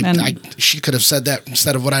 Thank you. She could have said that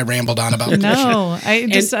instead of what I rambled on about. No,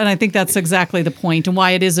 and I think that's exactly the point and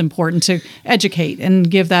why it is important to educate and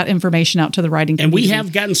give that information out to the riding community. And we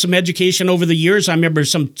have gotten some education over the years. I remember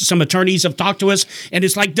some attorneys have talked to us, and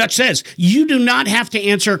it's like Dutch says, you do not have to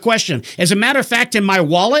answer a question. As a matter of fact, in my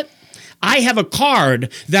wallet, I have a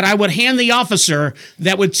card that I would hand the officer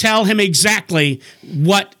that would tell him exactly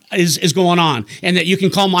what is going on, and that you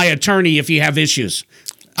can call my attorney if you have issues.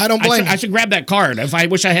 I don't blame you. I should grab that card. I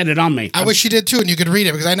wish I had it on me. I wish you did too, and you could read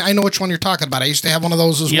it because I know which one you're talking about. I used to have one of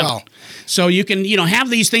those as well. So you can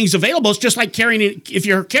have these things available. It's just like carrying it if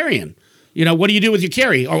you're carrying. What do you do with your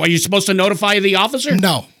carry? Or are you supposed to notify the officer?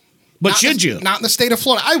 No. But should you? Not in the state of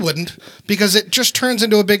Florida. I wouldn't, because it just turns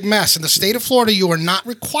into a big mess. In the state of Florida, you are not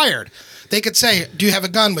required. They could say, do you have a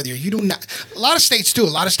gun with you? You do not. A lot of states do. A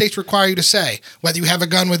lot of states require you to say whether you have a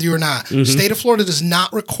gun with you or not. The state of Florida does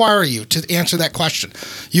not require you to answer that question.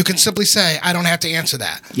 You can simply say, I don't have to answer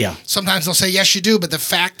that. Yeah. Sometimes they'll say, yes, you do, but the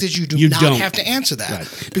fact is you don't have to answer that.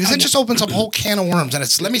 Right. Because it just opens up a whole can of worms, and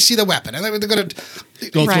it's, let me see the weapon. And they're going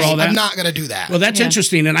to go through all that. I'm not going to do that. Well, that's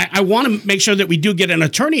interesting, and I want to make sure that we do get an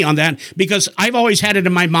attorney on that, because I've always had it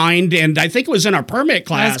in my mind, and I think it was in our permit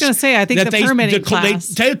class. I was going to say, I think the permitting class.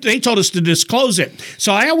 They told us to disclose it.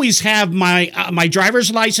 So I always have my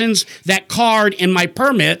driver's license, that card, and my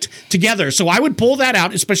permit together. So I would pull that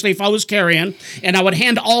out, especially if I was carrying, and I would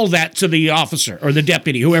hand all that to the officer or the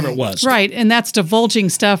deputy, whoever it was. Right, and that's divulging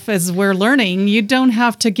stuff as we're learning. You don't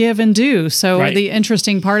have to give and do. So the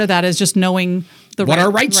interesting part of that is just knowing what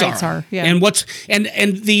our rights are. Yeah. And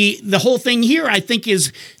the whole thing here, I think,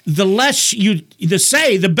 is the less you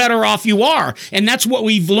say, the better off you are. And that's what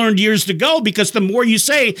we've learned years ago, because the more you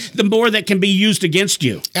say, the more that can be used against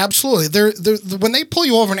you. Absolutely. When they pull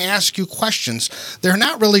you over and ask you questions, they're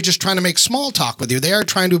not really just trying to make small talk with you. They are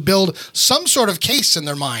trying to build some sort of case in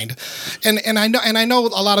their mind. And I know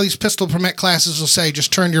a lot of these pistol permit classes will say,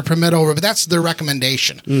 just turn your permit over, but that's their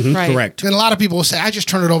recommendation. Mm-hmm. Right. Correct. And a lot of people will say, I just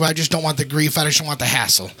turn it over. I just don't want the grief. I just don't want the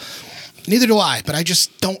hassle. Neither do I, but I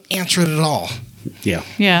just don't answer it at all. Yeah.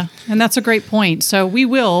 Yeah. And that's a great point. So we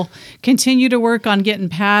will continue to work on getting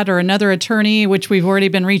Pat or another attorney, which we've already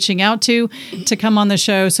been reaching out to come on the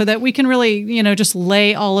show so that we can really, just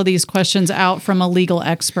lay all of these questions out from a legal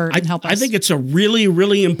expert and help us. I think it's a really,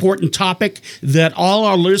 really important topic that all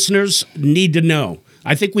our listeners need to know.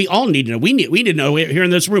 I think we all need to know. We need to know here in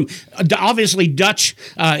this room. Obviously, Dutch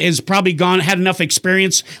has probably had enough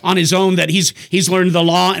experience on his own that he's learned the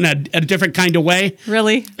law in a different kind of way.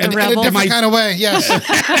 Really? In a different kind of way, yes.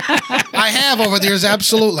 I have over the years,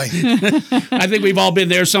 absolutely. I think we've all been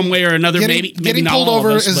there some way or another. Maybe getting not pulled all over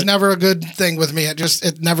of us, is never a good thing with me.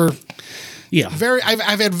 It never. Yeah.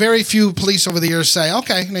 I've had very few police over the years say,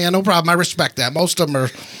 okay, yeah, no problem. I respect that. Most of them are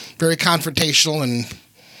very confrontational and,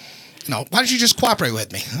 why don't you just cooperate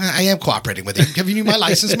with me? I am cooperating with you. I'm giving you my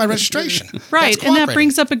license and my registration. Right. And that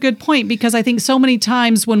brings up a good point, because I think so many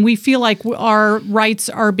times when we feel like our rights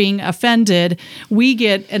are being offended, we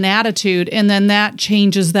get an attitude, and then that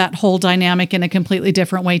changes that whole dynamic in a completely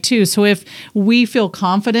different way too. So if we feel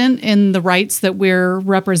confident in the rights that we're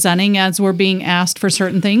representing as we're being asked for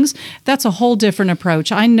certain things, that's a whole different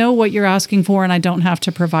approach. I know what you're asking for, and I don't have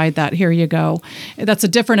to provide that. Here you go. That's a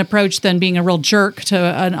different approach than being a real jerk to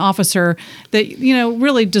an officer that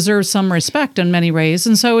really deserves some respect in many ways.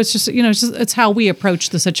 And so it's just it's how we approach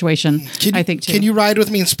the situation. I think too. Can you ride with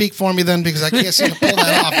me and speak for me then, because I can't seem to pull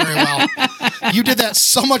that off very well. You did that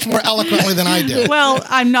so much more eloquently than I did. Well,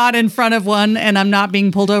 I'm not in front of one, and I'm not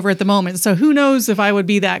being pulled over at the moment. So who knows if I would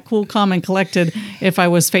be that cool, calm, and collected if I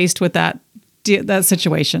was faced with that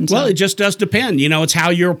situation. So. Well, it just does depend. It's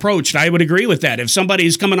how you're approached. I would agree with that. If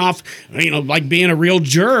somebody's coming off, like being a real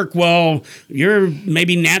jerk, well, your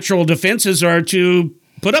maybe natural defenses are to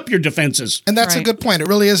put up your defenses. And that's a good point. It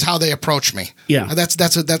really is how they approach me. Yeah, that's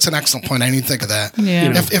an excellent point. I didn't even think of that.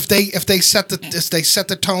 Yeah. If they set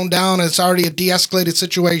the tone down and it's already a de-escalated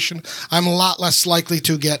situation, I'm a lot less likely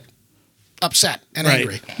to get upset and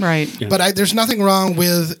angry. Right. Yeah. But there's nothing wrong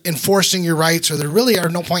with enforcing your rights, or there really are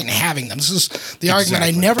no point in having them. This is the argument I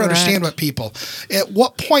never understand with people. At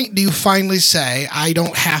what point do you finally say, I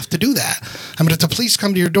don't have to do that? I mean, if the police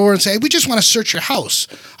come to your door and say, we just want to search your house,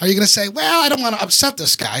 are you going to say, well, I don't want to upset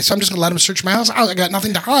this guy, so I'm just going to let him search my house? I got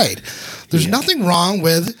nothing to hide. There's nothing wrong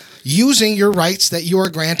with using your rights that you are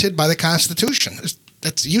granted by the Constitution.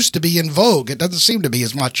 That used to be in vogue. It doesn't seem to be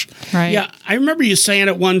as much. Right. Yeah, I remember you saying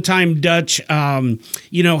at one time, Dutch,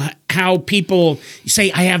 how people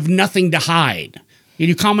say, I have nothing to hide. Can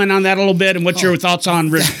you comment on that a little bit, and what's your thoughts on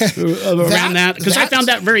around that? Because I found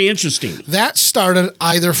that very interesting. That started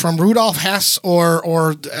either from Rudolf Hess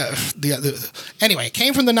or anyway, it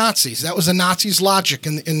came from the Nazis. That was the Nazis' logic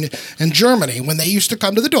in Germany when they used to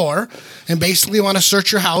come to the door and basically want to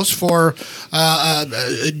search your house for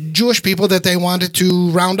Jewish people that they wanted to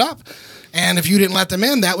round up. And if you didn't let them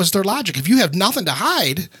in, that was their logic. If you have nothing to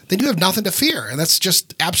hide, then you have nothing to fear. And that's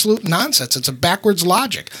just absolute nonsense. It's a backwards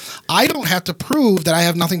logic. I don't have to prove that I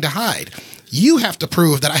have nothing to hide. You have to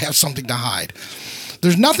prove that I have something to hide.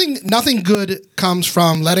 There's nothing good comes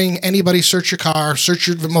from letting anybody search your car, search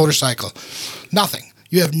your motorcycle. Nothing.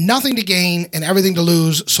 You have nothing to gain and everything to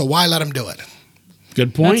lose, so why let them do it?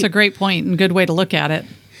 Good point. That's a great point and good way to look at it.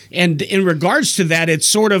 And in regards to that, it's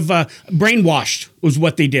sort of brainwashed was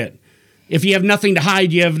what they did. If you have nothing to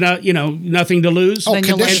hide, you have nothing to lose. Oh,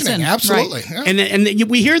 conditioning, absolutely. Right. Yeah. And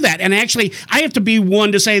we hear that. And actually, I have to be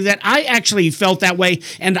one to say that I actually felt that way,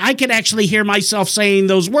 and I could actually hear myself saying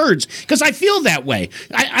those words because I feel that way.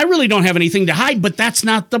 I really don't have anything to hide, but that's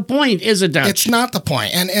not the point, is it, Dutch? It's not the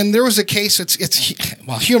point. And there was a case. It's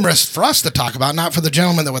humorous for us to talk about, not for the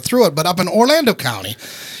gentleman that went through it, but up in Orlando County,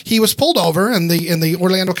 he was pulled over, and the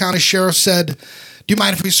Orlando County sheriff said, do you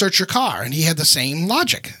mind if we search your car? And he had the same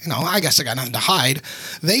logic. I guess I got nothing to hide.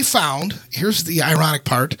 They found, here's the ironic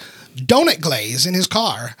part, donut glaze in his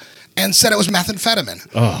car and said it was methamphetamine.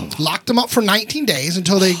 Oh. Locked him up for 19 days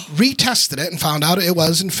until they retested it and found out it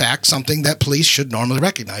was, in fact, something that police should normally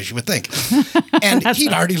recognize, you would think. And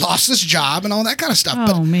he'd already lost his job and all that kind of stuff.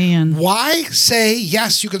 Oh, man. Why say,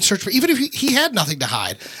 yes, you can search for, even if he had nothing to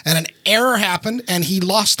hide, and an error happened and he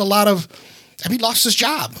lost he lost his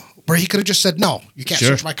job, where he could have just said, no, you can't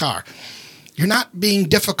search my car. You're not being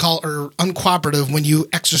difficult or uncooperative when you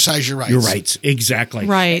exercise your rights. Your rights, exactly.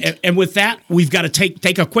 Right. And with that, we've got to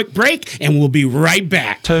take a quick break, and we'll be right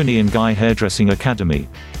back. Tony and Guy Hairdressing Academy,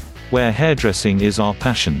 where hairdressing is our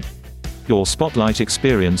passion. Your spotlight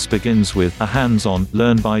experience begins with a hands-on,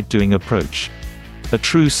 learn-by-doing approach. A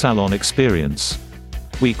true salon experience.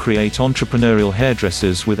 We create entrepreneurial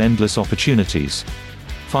hairdressers with endless opportunities.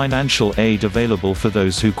 Financial aid available for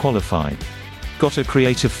those who qualify. Got a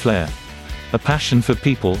creative flair? A passion for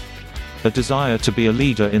people? A desire to be a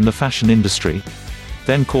leader in the fashion industry?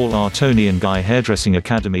 Then call our Tony and Guy Hairdressing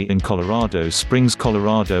Academy in Colorado Springs,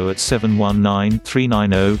 Colorado at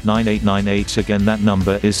 719-390-9898. Again, that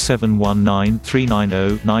number is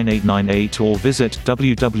 719-390-9898, or visit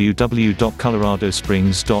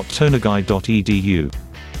www.coloradosprings.tonaguy.edu.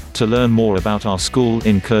 To learn more about our school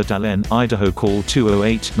in Coeur d'Alene, Idaho, call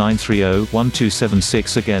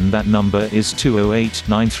 208-930-1276. Again, that number is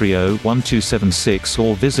 208-930-1276,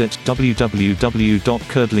 or visit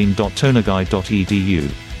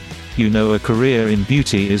www.coeurdalene.tonaguy.edu. You know a career in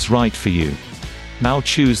beauty is right for you. Now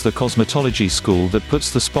choose the cosmetology school that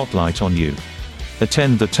puts the spotlight on you.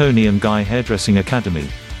 Attend the Tony and Guy Hairdressing Academy.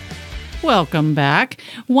 Welcome back.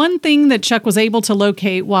 One thing that Chuck was able to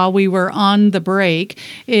locate while we were on the break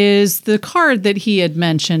is the card that he had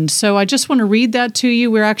mentioned. So I just want to read that to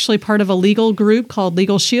you. We're actually part of a legal group called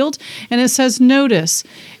Legal Shield, and it says, "Notice,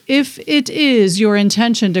 if it is your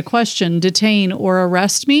intention to question, detain, or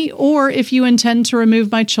arrest me, or if you intend to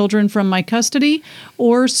remove my children from my custody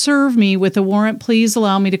or serve me with a warrant, please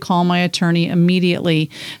allow me to call my attorney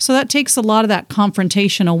immediately." So that takes a lot of that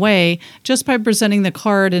confrontation away just by presenting the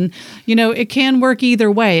card. And, it can work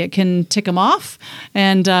either way. It can tick them off,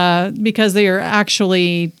 and because they are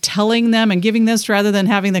actually telling them and giving this rather than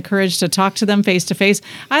having the courage to talk to them face to face.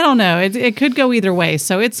 I don't know. It could go either way.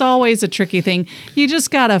 So it's always a tricky thing. You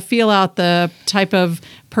just got to feel out the type of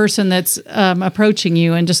person that's approaching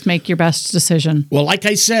you and just make your best decision. Well, like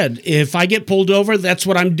I said, if I get pulled over, that's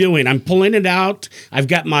what I'm doing. I'm pulling it out. I've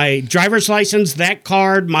got my driver's license, that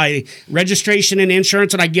card, my registration and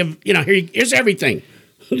insurance, and I give, here's everything.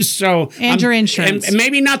 So your insurance. And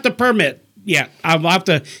maybe not the permit. Yeah, I'll have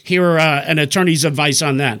to hear an attorney's advice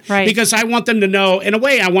on that. Right. Because I want them to know, in a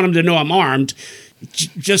way, I want them to know I'm armed.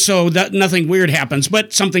 Just so that nothing weird happens,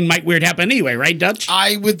 but something might weird happen anyway, right, Dutch?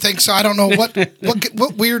 I would think so. I don't know what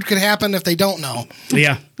weird could happen if they don't know.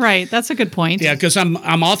 Yeah, right. That's a good point. Yeah, because I'm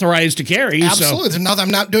authorized to carry. Absolutely, so.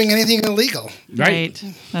 I'm not doing anything illegal. Right.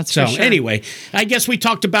 That's so. For sure. Anyway, I guess we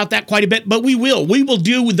talked about that quite a bit, but we will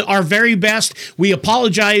do our very best. We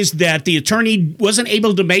apologize that the attorney wasn't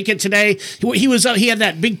able to make it today. He had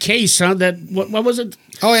that big case, huh? That what was it?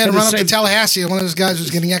 Oh, he had to run up to Tallahassee. One of those guys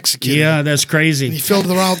was getting executed. Yeah, that's crazy. And he filled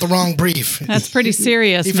out the wrong brief. That's pretty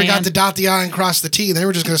serious. He forgot to dot the I and cross the T. They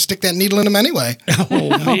were just going to stick that needle in him anyway. Oh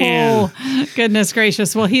man! Oh, goodness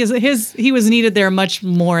gracious! Well, he was needed there much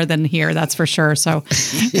more than here. That's for sure. So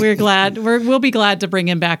we're glad. We'll be glad to bring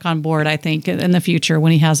him back on board. I think in the future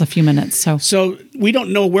when he has a few minutes. So we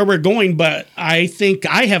don't know where we're going, but I think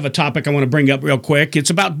I have a topic I want to bring up real quick.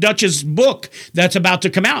 It's about Dutch's book that's about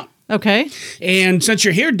to come out. Okay. And since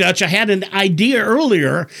you're here, Dutch, I had an idea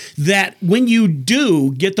earlier that when you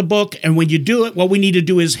do get the book and when you do it, what we need to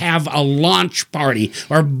do is have a launch party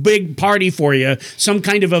or a big party for you, some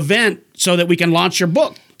kind of event so that we can launch your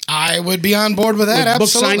book. I would be on board with that. With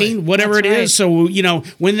absolutely. Book signing, whatever That's it is. So,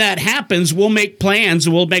 when that happens, we'll make plans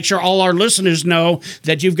and we'll make sure all our listeners know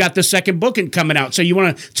that you've got the second book coming out. So you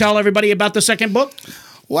want to tell everybody about the second book?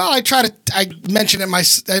 Well, I mentioned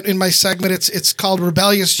it in my segment. It's called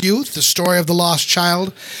Rebellious Youth: The Story of the Lost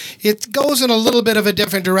Child. It goes in a little bit of a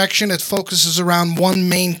different direction. It focuses around one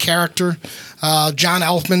main character, John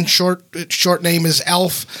Elfman. Short name is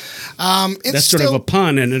Elf. That's sort of a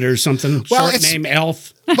pun in it or something. Well, short name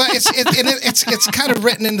Elf. But it's kind of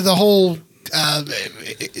written into the whole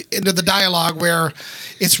into the dialogue where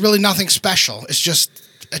it's really nothing special. It's just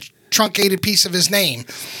a truncated piece of his name.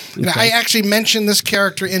 Okay. Now, I actually mentioned this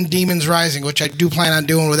character in Demons Rising, which I do plan on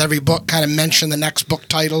doing with every book, kind of mention the next book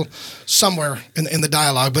title somewhere in the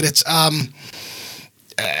dialogue. But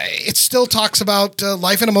it still talks about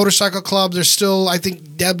life in a motorcycle club. There's still, I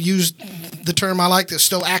think Deb used the term I like, there's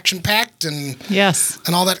still action-packed and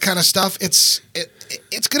all that kind of stuff. It's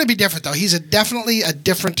going to be different, though. He's definitely a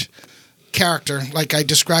different character, like I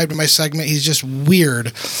described in my segment. He's just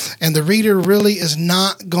weird, and the reader really is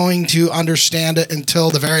not going to understand it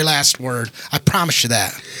until the very last word. I promise you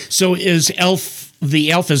that. So is Elf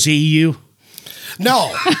the Elf? Is he you?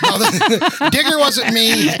 No, Digger wasn't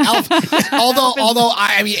me. Elf, although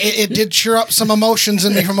I mean, it did cheer up some emotions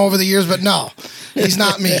in me from over the years, but no, he's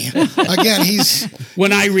not me. Again, he's.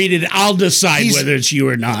 When I read it, I'll decide whether it's you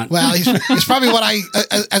or not. Well, he's probably what I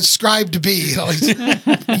ascribe to be.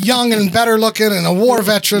 He's young and better looking, and a war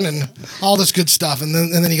veteran, and all this good stuff, and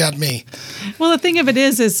then he got me. Well, the thing of it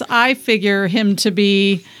is I figure him to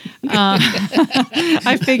be, a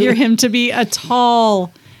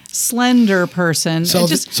tall, slender person. So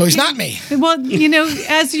he's not me. Well,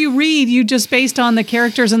 as you read, you just based on the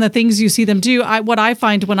characters and the things you see them do. What I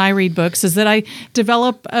find when I read books is that I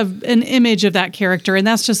develop an image of that character, and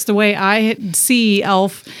that's just the way I see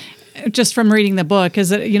Elf. Just from reading the book, is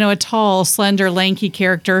that a tall, slender, lanky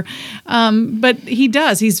character, but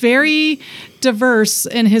he's very diverse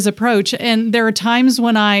in his approach. And there are times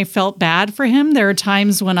when I felt bad for him. There are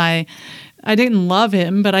times when I I didn't love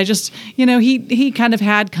him, but I just, he kind of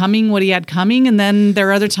had coming what he had coming. And then there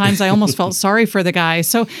are other times I almost felt sorry for the guy.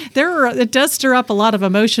 So it does stir up a lot of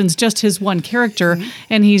emotions, just his one character.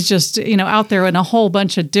 And he's just, out there in a whole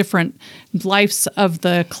bunch of different lives of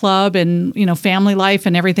the club and, family life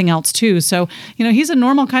and everything else too. So, he's a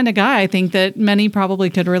normal kind of guy, I think, that many probably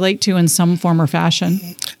could relate to in some form or fashion.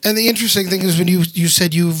 And the interesting thing is when you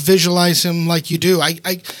said you visualize him like you do, I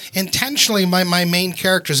intentionally, my main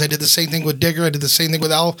characters, I did the same thing with Digger, I did the same thing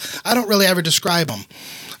with Alf. I don't really ever describe them.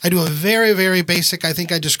 I do a very, very basic, I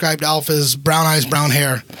think I described Alf as brown eyes, brown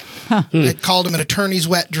hair. I called him an attorney's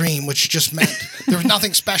wet dream, which just meant there was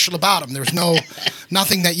nothing special about him. There was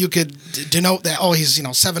nothing that you could denote that, he's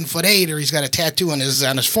 7'8" or he's got a tattoo on his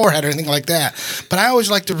forehead or anything like that. But I always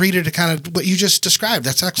like the reader to kind of what you just described.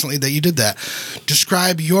 That's excellent that you did that.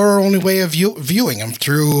 Describe your only way of viewing him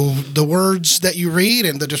through the words that you read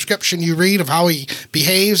and the description you read of how he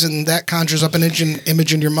behaves, and that conjures up an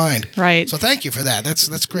image in your mind. Right. So thank you for that. That's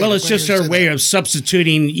great. Well, it's just her way of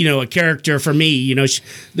substituting, a character for me.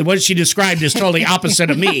 What she described is totally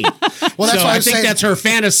opposite of me. Well, that's why I think that's her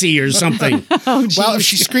fantasy or something. Well, if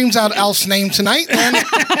she screams out Alf's name tonight, then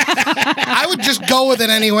I would just go with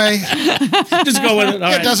it anyway. Just go with it.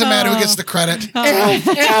 All It right. doesn't matter who gets the credit.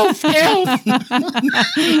 Elf.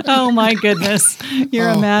 Oh my goodness, you're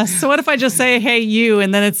a mess. So what if I just say, "Hey, you,"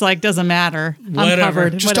 and then it's like doesn't matter. I'm Whatever.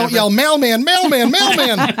 covered. Just Whatever. don't yell, mailman, mailman,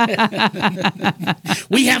 mailman.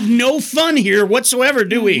 We have no fun here whatsoever,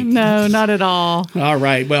 do we? No, not at all. All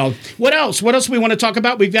right. Well, what else? What else we want to talk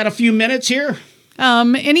about? We've got a few minutes here.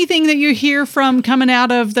 Anything that you hear from coming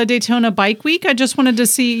out of the Daytona Bike Week? I just wanted to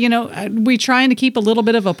see, we trying to keep a little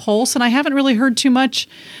bit of a pulse, and I haven't really heard too much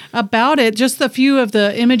about it. Just the few of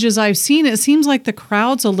the images I've seen, it seems like the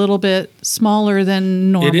crowd's a little bit smaller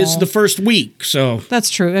than normal. It is the first week, so.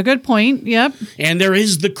 That's true. A good point. Yep. And there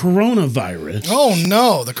is the coronavirus. Oh,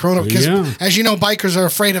 no. The corona. Because, Yeah. as you know, bikers are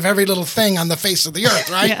afraid of every little thing on the face of the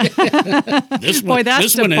earth, right? This one, Boy, that's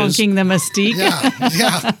this one is. debunking the mystique.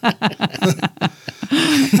 Yeah.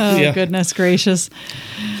 Oh, Yeah. goodness gracious.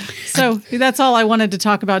 So that's all I wanted to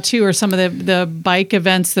talk about, too, are some of the bike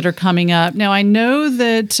events that are coming up. Now, I know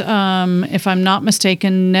that, if I'm not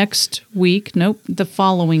mistaken, the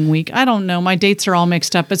following week. I don't know. My dates are all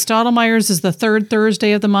mixed up. But Stottlemyre's is the third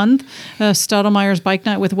Thursday of the month, Stottlemyre's Bike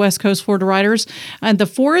Night with West Coast Florida Riders. And the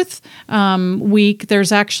fourth week,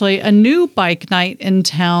 there's actually a new bike night in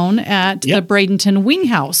town at the Bradenton Wing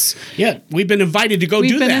House. Yeah, we've been invited to go do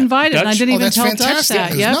We've that. been invited, and I Dutch. didn't even that's tell Dutch fantastic.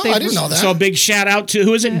 that. No, Yep, I didn't know that. So a big shout out to,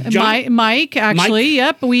 who is it? John? Mike, actually,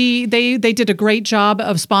 Mike? yep. They did a great job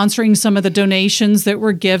of sponsoring some of the donations that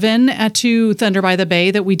were given to Thunder by the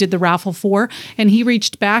Bay that we did the raffle for. And he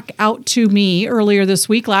reached back out to me earlier this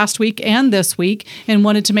week, last week, and this week, and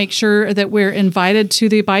wanted to make sure that we're invited to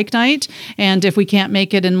the bike night. And if we can't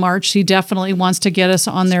make it in March, he definitely wants to get us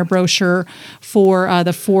on their brochure for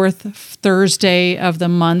the fourth Thursday of the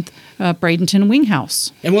month, Bradenton Wing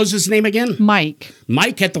House. And what was his name again? Mike.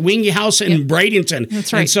 Mike at the Wing House in Bradenton.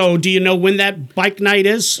 That's right. And so do you know when that bike night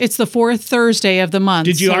is? It's the fourth Thursday of the month.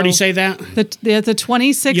 Did you so already say that? The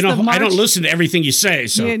 26th of March. I don't listen to everything you say,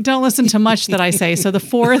 so. Yeah, don't listen to much that I say. So the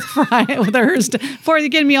fourth you're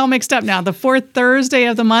getting me all mixed up now. The fourth Thursday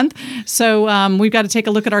of the month. So we've got to take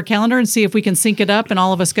a look at our calendar and see if we can sync it up and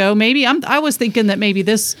all of us go. Maybe I was thinking that maybe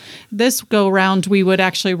this go round we would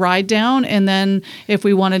actually ride down, and then if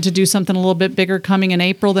we wanted to do something a little bit bigger coming in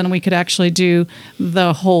April, then we could actually do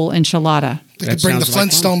the whole enchilada. They That could bring the sounds like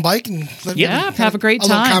Flintstone bike and Have a great a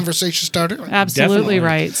little time. conversation starter. Absolutely Definitely.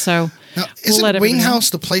 right. So Now, we'll isn't let everybody Wing know. House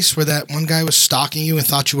the place where that one guy was stalking you and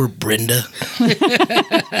thought you were Brenda?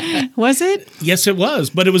 Was it? Yes, it was,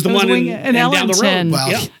 but it was the It was one Wing- in in down the road. Ellington.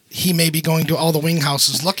 Well, Yeah. he may be going to all the wing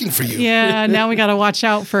houses looking for you. Yeah. Now we got to watch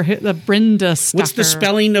out for the Brenda stuff. What's the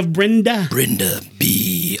spelling of Brenda? Brenda,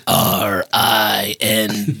 Brinda.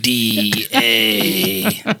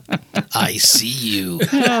 I see you.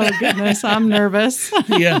 Oh goodness, I'm nervous.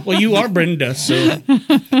 Yeah, well, you are Brenda, so.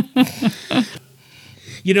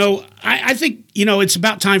 I think, it's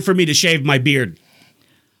about time for me to shave my beard.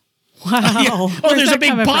 Wow. Oh, Where's there's a that big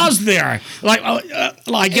coming from? pause there. Like,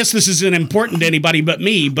 well, I guess this isn't important to anybody but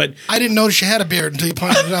me, but I didn't notice you had a beard until you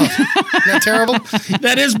pointed it out. Isn't that terrible?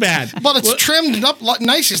 that is bad. Well, it's trimmed up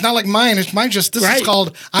nice. It's not like mine. This Right. is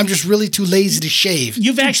called, I'm just really too lazy to shave.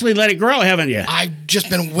 You've actually let it grow, haven't you? I've just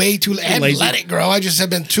been way too I haven't Lazy. let it grow. I just have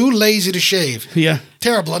been too lazy to shave. Yeah.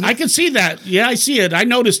 Terrible. I can see that. Yeah, I see it. I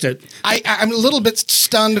noticed it. I'm a little bit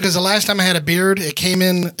stunned because the last time I had a beard, it came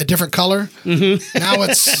in a different color. Mm-hmm. Now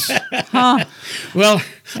it's... Well,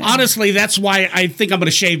 honestly, that's why I think I'm going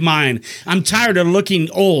to shave mine. I'm tired of looking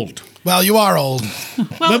old. Well, you are old.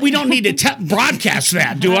 But we don't need to broadcast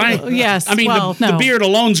that, do I? Yes, I mean, well, the no. beard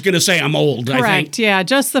alone's going to say I'm old, I Correct. think. Yeah,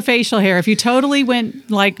 just the facial hair. If you totally went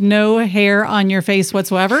like no hair on your face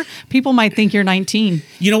whatsoever, people might think you're 19.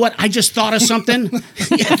 You know what? I just thought of something.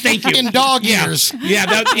 Yeah, thank you. In dog years. Yeah,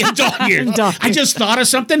 in dog years. In dog I years. just thought of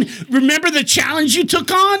something. Remember the challenge you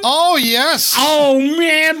took on? Oh, yes. Oh,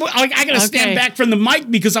 man. I got to stand Okay. back from the mic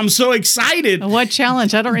because I'm so excited. What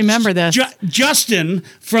challenge? I don't remember this. Justin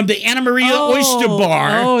from the Anna Maria Oh, Oyster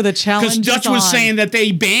Bar. oh, the challenge Because Dutch is was on. saying that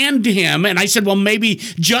they banned him, and I said, well, maybe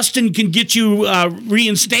Justin can get you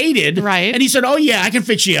reinstated. Right. And he said, oh, yeah, I can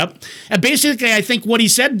fix you up. And basically, I think what he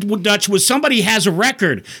said, Dutch, was somebody has a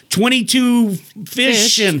record, 22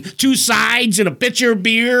 fish and 2 sides and a pitcher of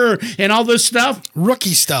beer and all this stuff.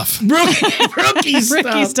 Rookie stuff. Rookie stuff.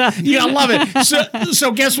 Rookie stuff. Yeah, I love it.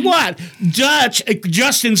 So guess what?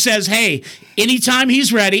 Justin says, hey, anytime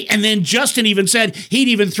he's ready. And then Justin even said he'd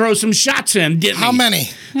even throw some shots in, didn't he? How many?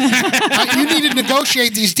 You need to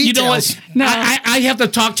negotiate these details. You know what? No. I have to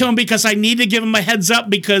talk to him because I need to give him a heads up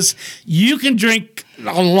because you can drink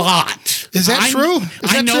a lot. Is that true? Is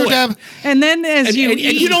I that know true, it. Deb? And then as And you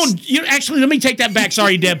you don't. You actually. Let me take that back.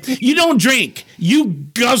 Sorry, Deb. You don't drink. You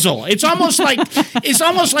guzzle. It's almost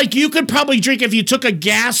like you could probably drink if you took a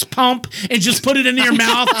gas pump and just put it in your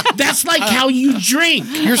mouth. That's like how you drink.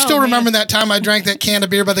 You're still remembering that time I drank that can of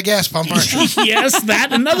beer by the gas pump, aren't you? Yes,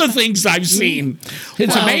 that and other things I've seen.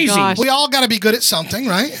 It's Well, amazing. gosh. We all got to be good at something,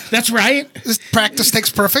 right? That's right. This practice takes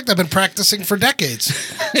perfect. I've been practicing for decades.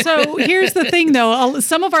 So here's the thing, though.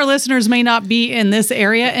 Some of our listeners may not be in this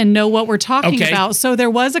area and know what we're talking Okay. about. So there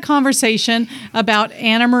was a conversation about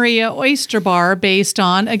Anna Maria Oyster Bar based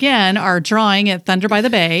on, again, our drawing at Thunder by the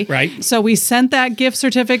Bay. Right. So we sent that gift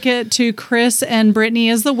certificate to Chris and Brittany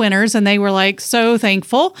as the winners, and they were like so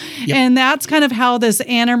thankful. Yep. And that's kind of how this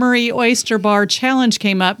Anna Maria Oyster Bar challenge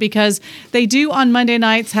came up because they do on Monday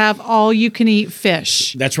nights have all you can eat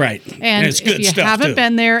fish. That's right. And it's good if you stuff haven't too.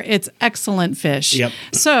 been there, it's excellent fish. Yep.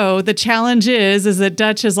 So the challenge is that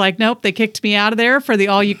Dutch is like, nope, they kicked me out of there for the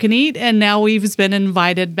all you can eat, and now we've been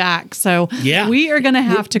invited back. So Yeah. we are going to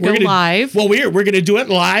have to go We're gonna- live. Well, we're going to do it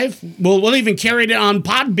live. We'll even carry it on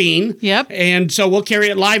Podbean. Yep. And so we'll carry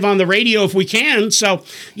it live on the radio if we can. So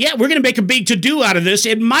yeah, we're going to make a big to-do out of this.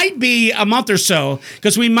 It might be a month or so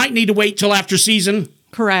because we might need to wait till after season.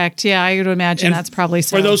 Correct. Yeah, I would imagine And that's probably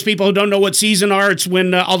so. For those people who don't know what season are, it's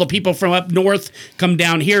when all the people from up north come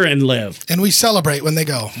down here and live. And we celebrate when they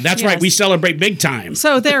go. That's Yes. right. We celebrate big time.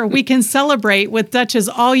 So there, we can celebrate with Dutch's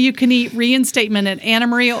all-you-can-eat reinstatement at Anna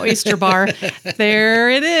Maria Oyster Bar. There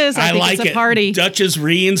it is. I think like it's a it. party. Dutch's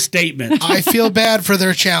reinstatement. I feel bad for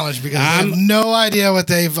their challenge because I have no idea what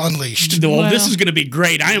they've unleashed. Well, Wow. this is going to be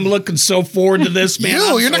great. I am looking so forward to this, man.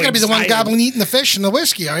 I'm You're so not going to be the one excited. gobbling, eating the fish and the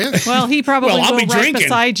whiskey, are you? Well, he probably Well, I'll will be right drinking.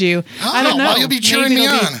 beside you. I don't know. well, you'll be cheering Maybe me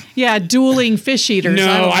it'll be- on. Yeah, dueling fish eaters.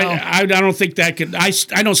 No, I don't know. I don't think that could. I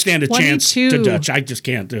don't stand a chance 22. to Dutch. I just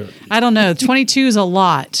can't do it. I don't know. 22 is a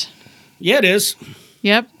lot. Yeah, it is,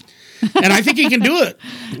 Yep. and I think he can do it.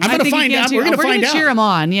 I'm I going to think find you can out. too. We're going to We're find gonna out. cheer him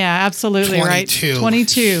on. Yeah, absolutely 22. right.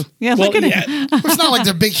 22. Yeah, Well, look at yeah, him. It's not like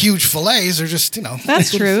they're big, huge fillets. They're just,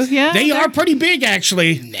 That's true. Yeah. they are pretty big,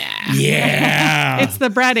 actually. Yeah. It's the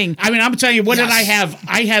breading. I mean, I'm telling you, what did Yes. I have?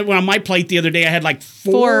 I had one on my plate the other day. I had like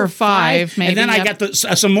 4 or 5, maybe, and then I yep. got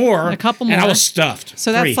some more, A couple and I more. was stuffed.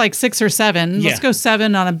 So that's 3. like 6 or 7. Let's Yeah. go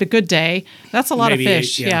 7 on a good day. That's a lot Maybe of 8,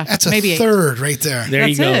 fish. yeah. Yeah. That's a maybe 8. third right there. There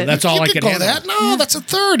you That's go. it. That's all you I could could go handle. that. No, that's a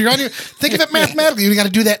third. You're on your, think of it mathematically. You got to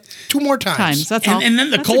do that 2 more times. That's all. And then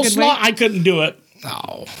the That's a good coleslaw, way. I couldn't do it.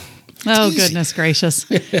 Oh. Oh, easy. goodness gracious.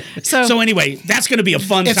 So anyway, that's going to be a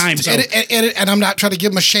fun time. So And I'm not trying to give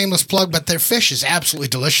them a shameless plug, but their fish is absolutely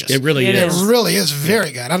delicious. it really It is. It really is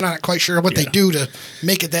very good. I'm not quite sure what they do to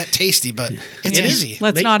make it that tasty, but it's easy.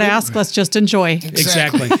 Let's They- not they- ask. Let's just enjoy.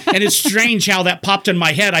 Exactly. And it's strange how that popped in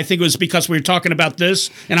my head. I think it was because we were talking about this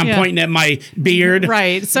and I'm Yeah. pointing at my beard.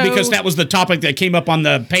 Right, so- because that was the topic that came up on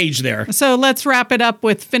the page there. So let's wrap it up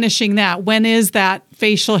with finishing that. When is that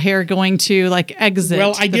facial hair going to like exit?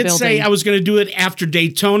 Well, I the did building? say I was going to do it after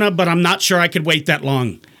Daytona, but I'm not sure I could wait that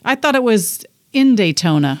long. I thought it was in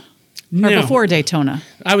Daytona or No. before Daytona.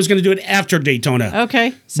 I was going to do it after Daytona.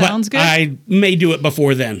 Okay, sounds but good. I may do it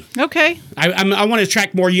before then. Okay, I want to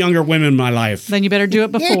attract more younger women in my life. then you better do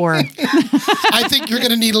it before. I think you're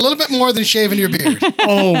going to need a little bit more than shaving your beard.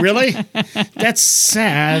 Oh, really? That's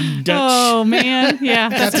sad. Dutch. Oh man, yeah,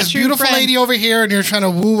 Got that's a this true beautiful friend. lady over here, and you're trying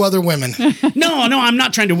to woo other women. No, I'm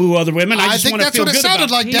not trying to woo other women. I I just think want to that's feel what it good sounded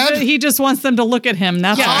about like, He, Deb. he just wants them to look at him.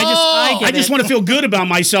 That's Yeah, all. Oh, I I just want to feel good about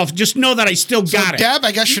myself. Just know that I still got it. Deb,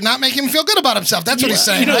 I guess you're not making him feel good about himself. That's what he's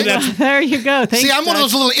saying. You know, right? There you go. Thanks, See, I'm one of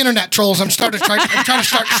those little internet trolls. I'm trying to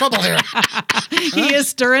start trouble here. He is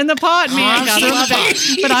stirring the pot, man. Gotta love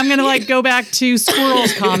it. But I'm gonna go back to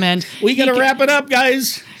Squirrel's comment. We got to wrap it up,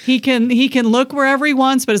 guys. He can look wherever he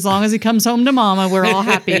wants, but as long as he comes home to Mama, we're all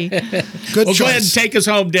happy. Good Well, choice. go ahead and take us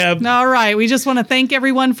home, Deb. All right. We just want to thank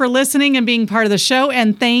everyone for listening and being part of the show.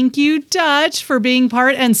 And thank you, Dutch, for being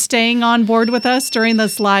part and staying on board with us during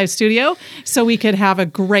this live studio so we could have a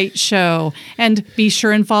great show. And be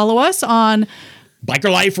sure and follow us on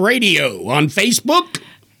Biker Life Radio on Facebook.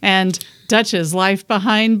 and Dutch's Life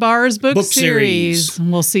Behind Bars book series.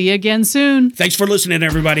 We'll see you again soon. Thanks for listening,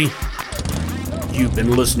 everybody. You've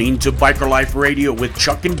been listening to Biker Life Radio with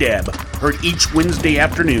Chuck and Deb, heard each Wednesday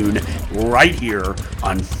afternoon right here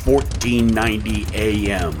on 1490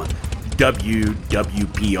 AM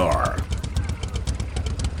WWPR.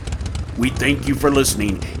 We thank you for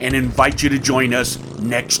listening and invite you to join us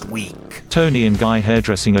next week. Tony and Guy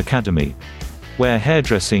Hairdressing Academy, where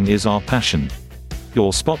hairdressing is our passion.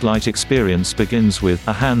 Your spotlight experience begins with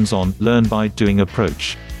a hands-on, learn-by-doing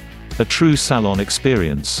approach. A true salon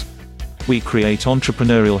experience. We create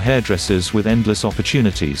entrepreneurial hairdressers with endless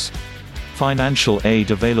opportunities. Financial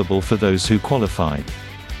aid available for those who qualify.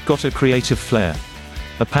 Got a creative flair?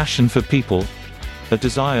 A passion for people? A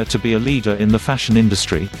desire to be a leader in the fashion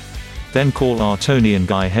industry? Then call our Tony and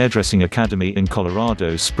Guy Hairdressing Academy in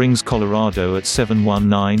Colorado Springs, Colorado at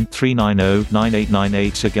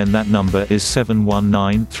 719-390-9898. Again, that number is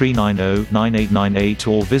 719-390-9898,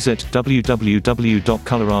 or visit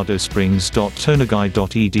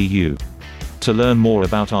www.coloradosprings.tonaguy.edu. To learn more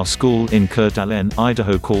about our school in Coeur d'Alene,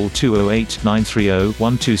 Idaho, call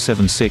 208-930-1276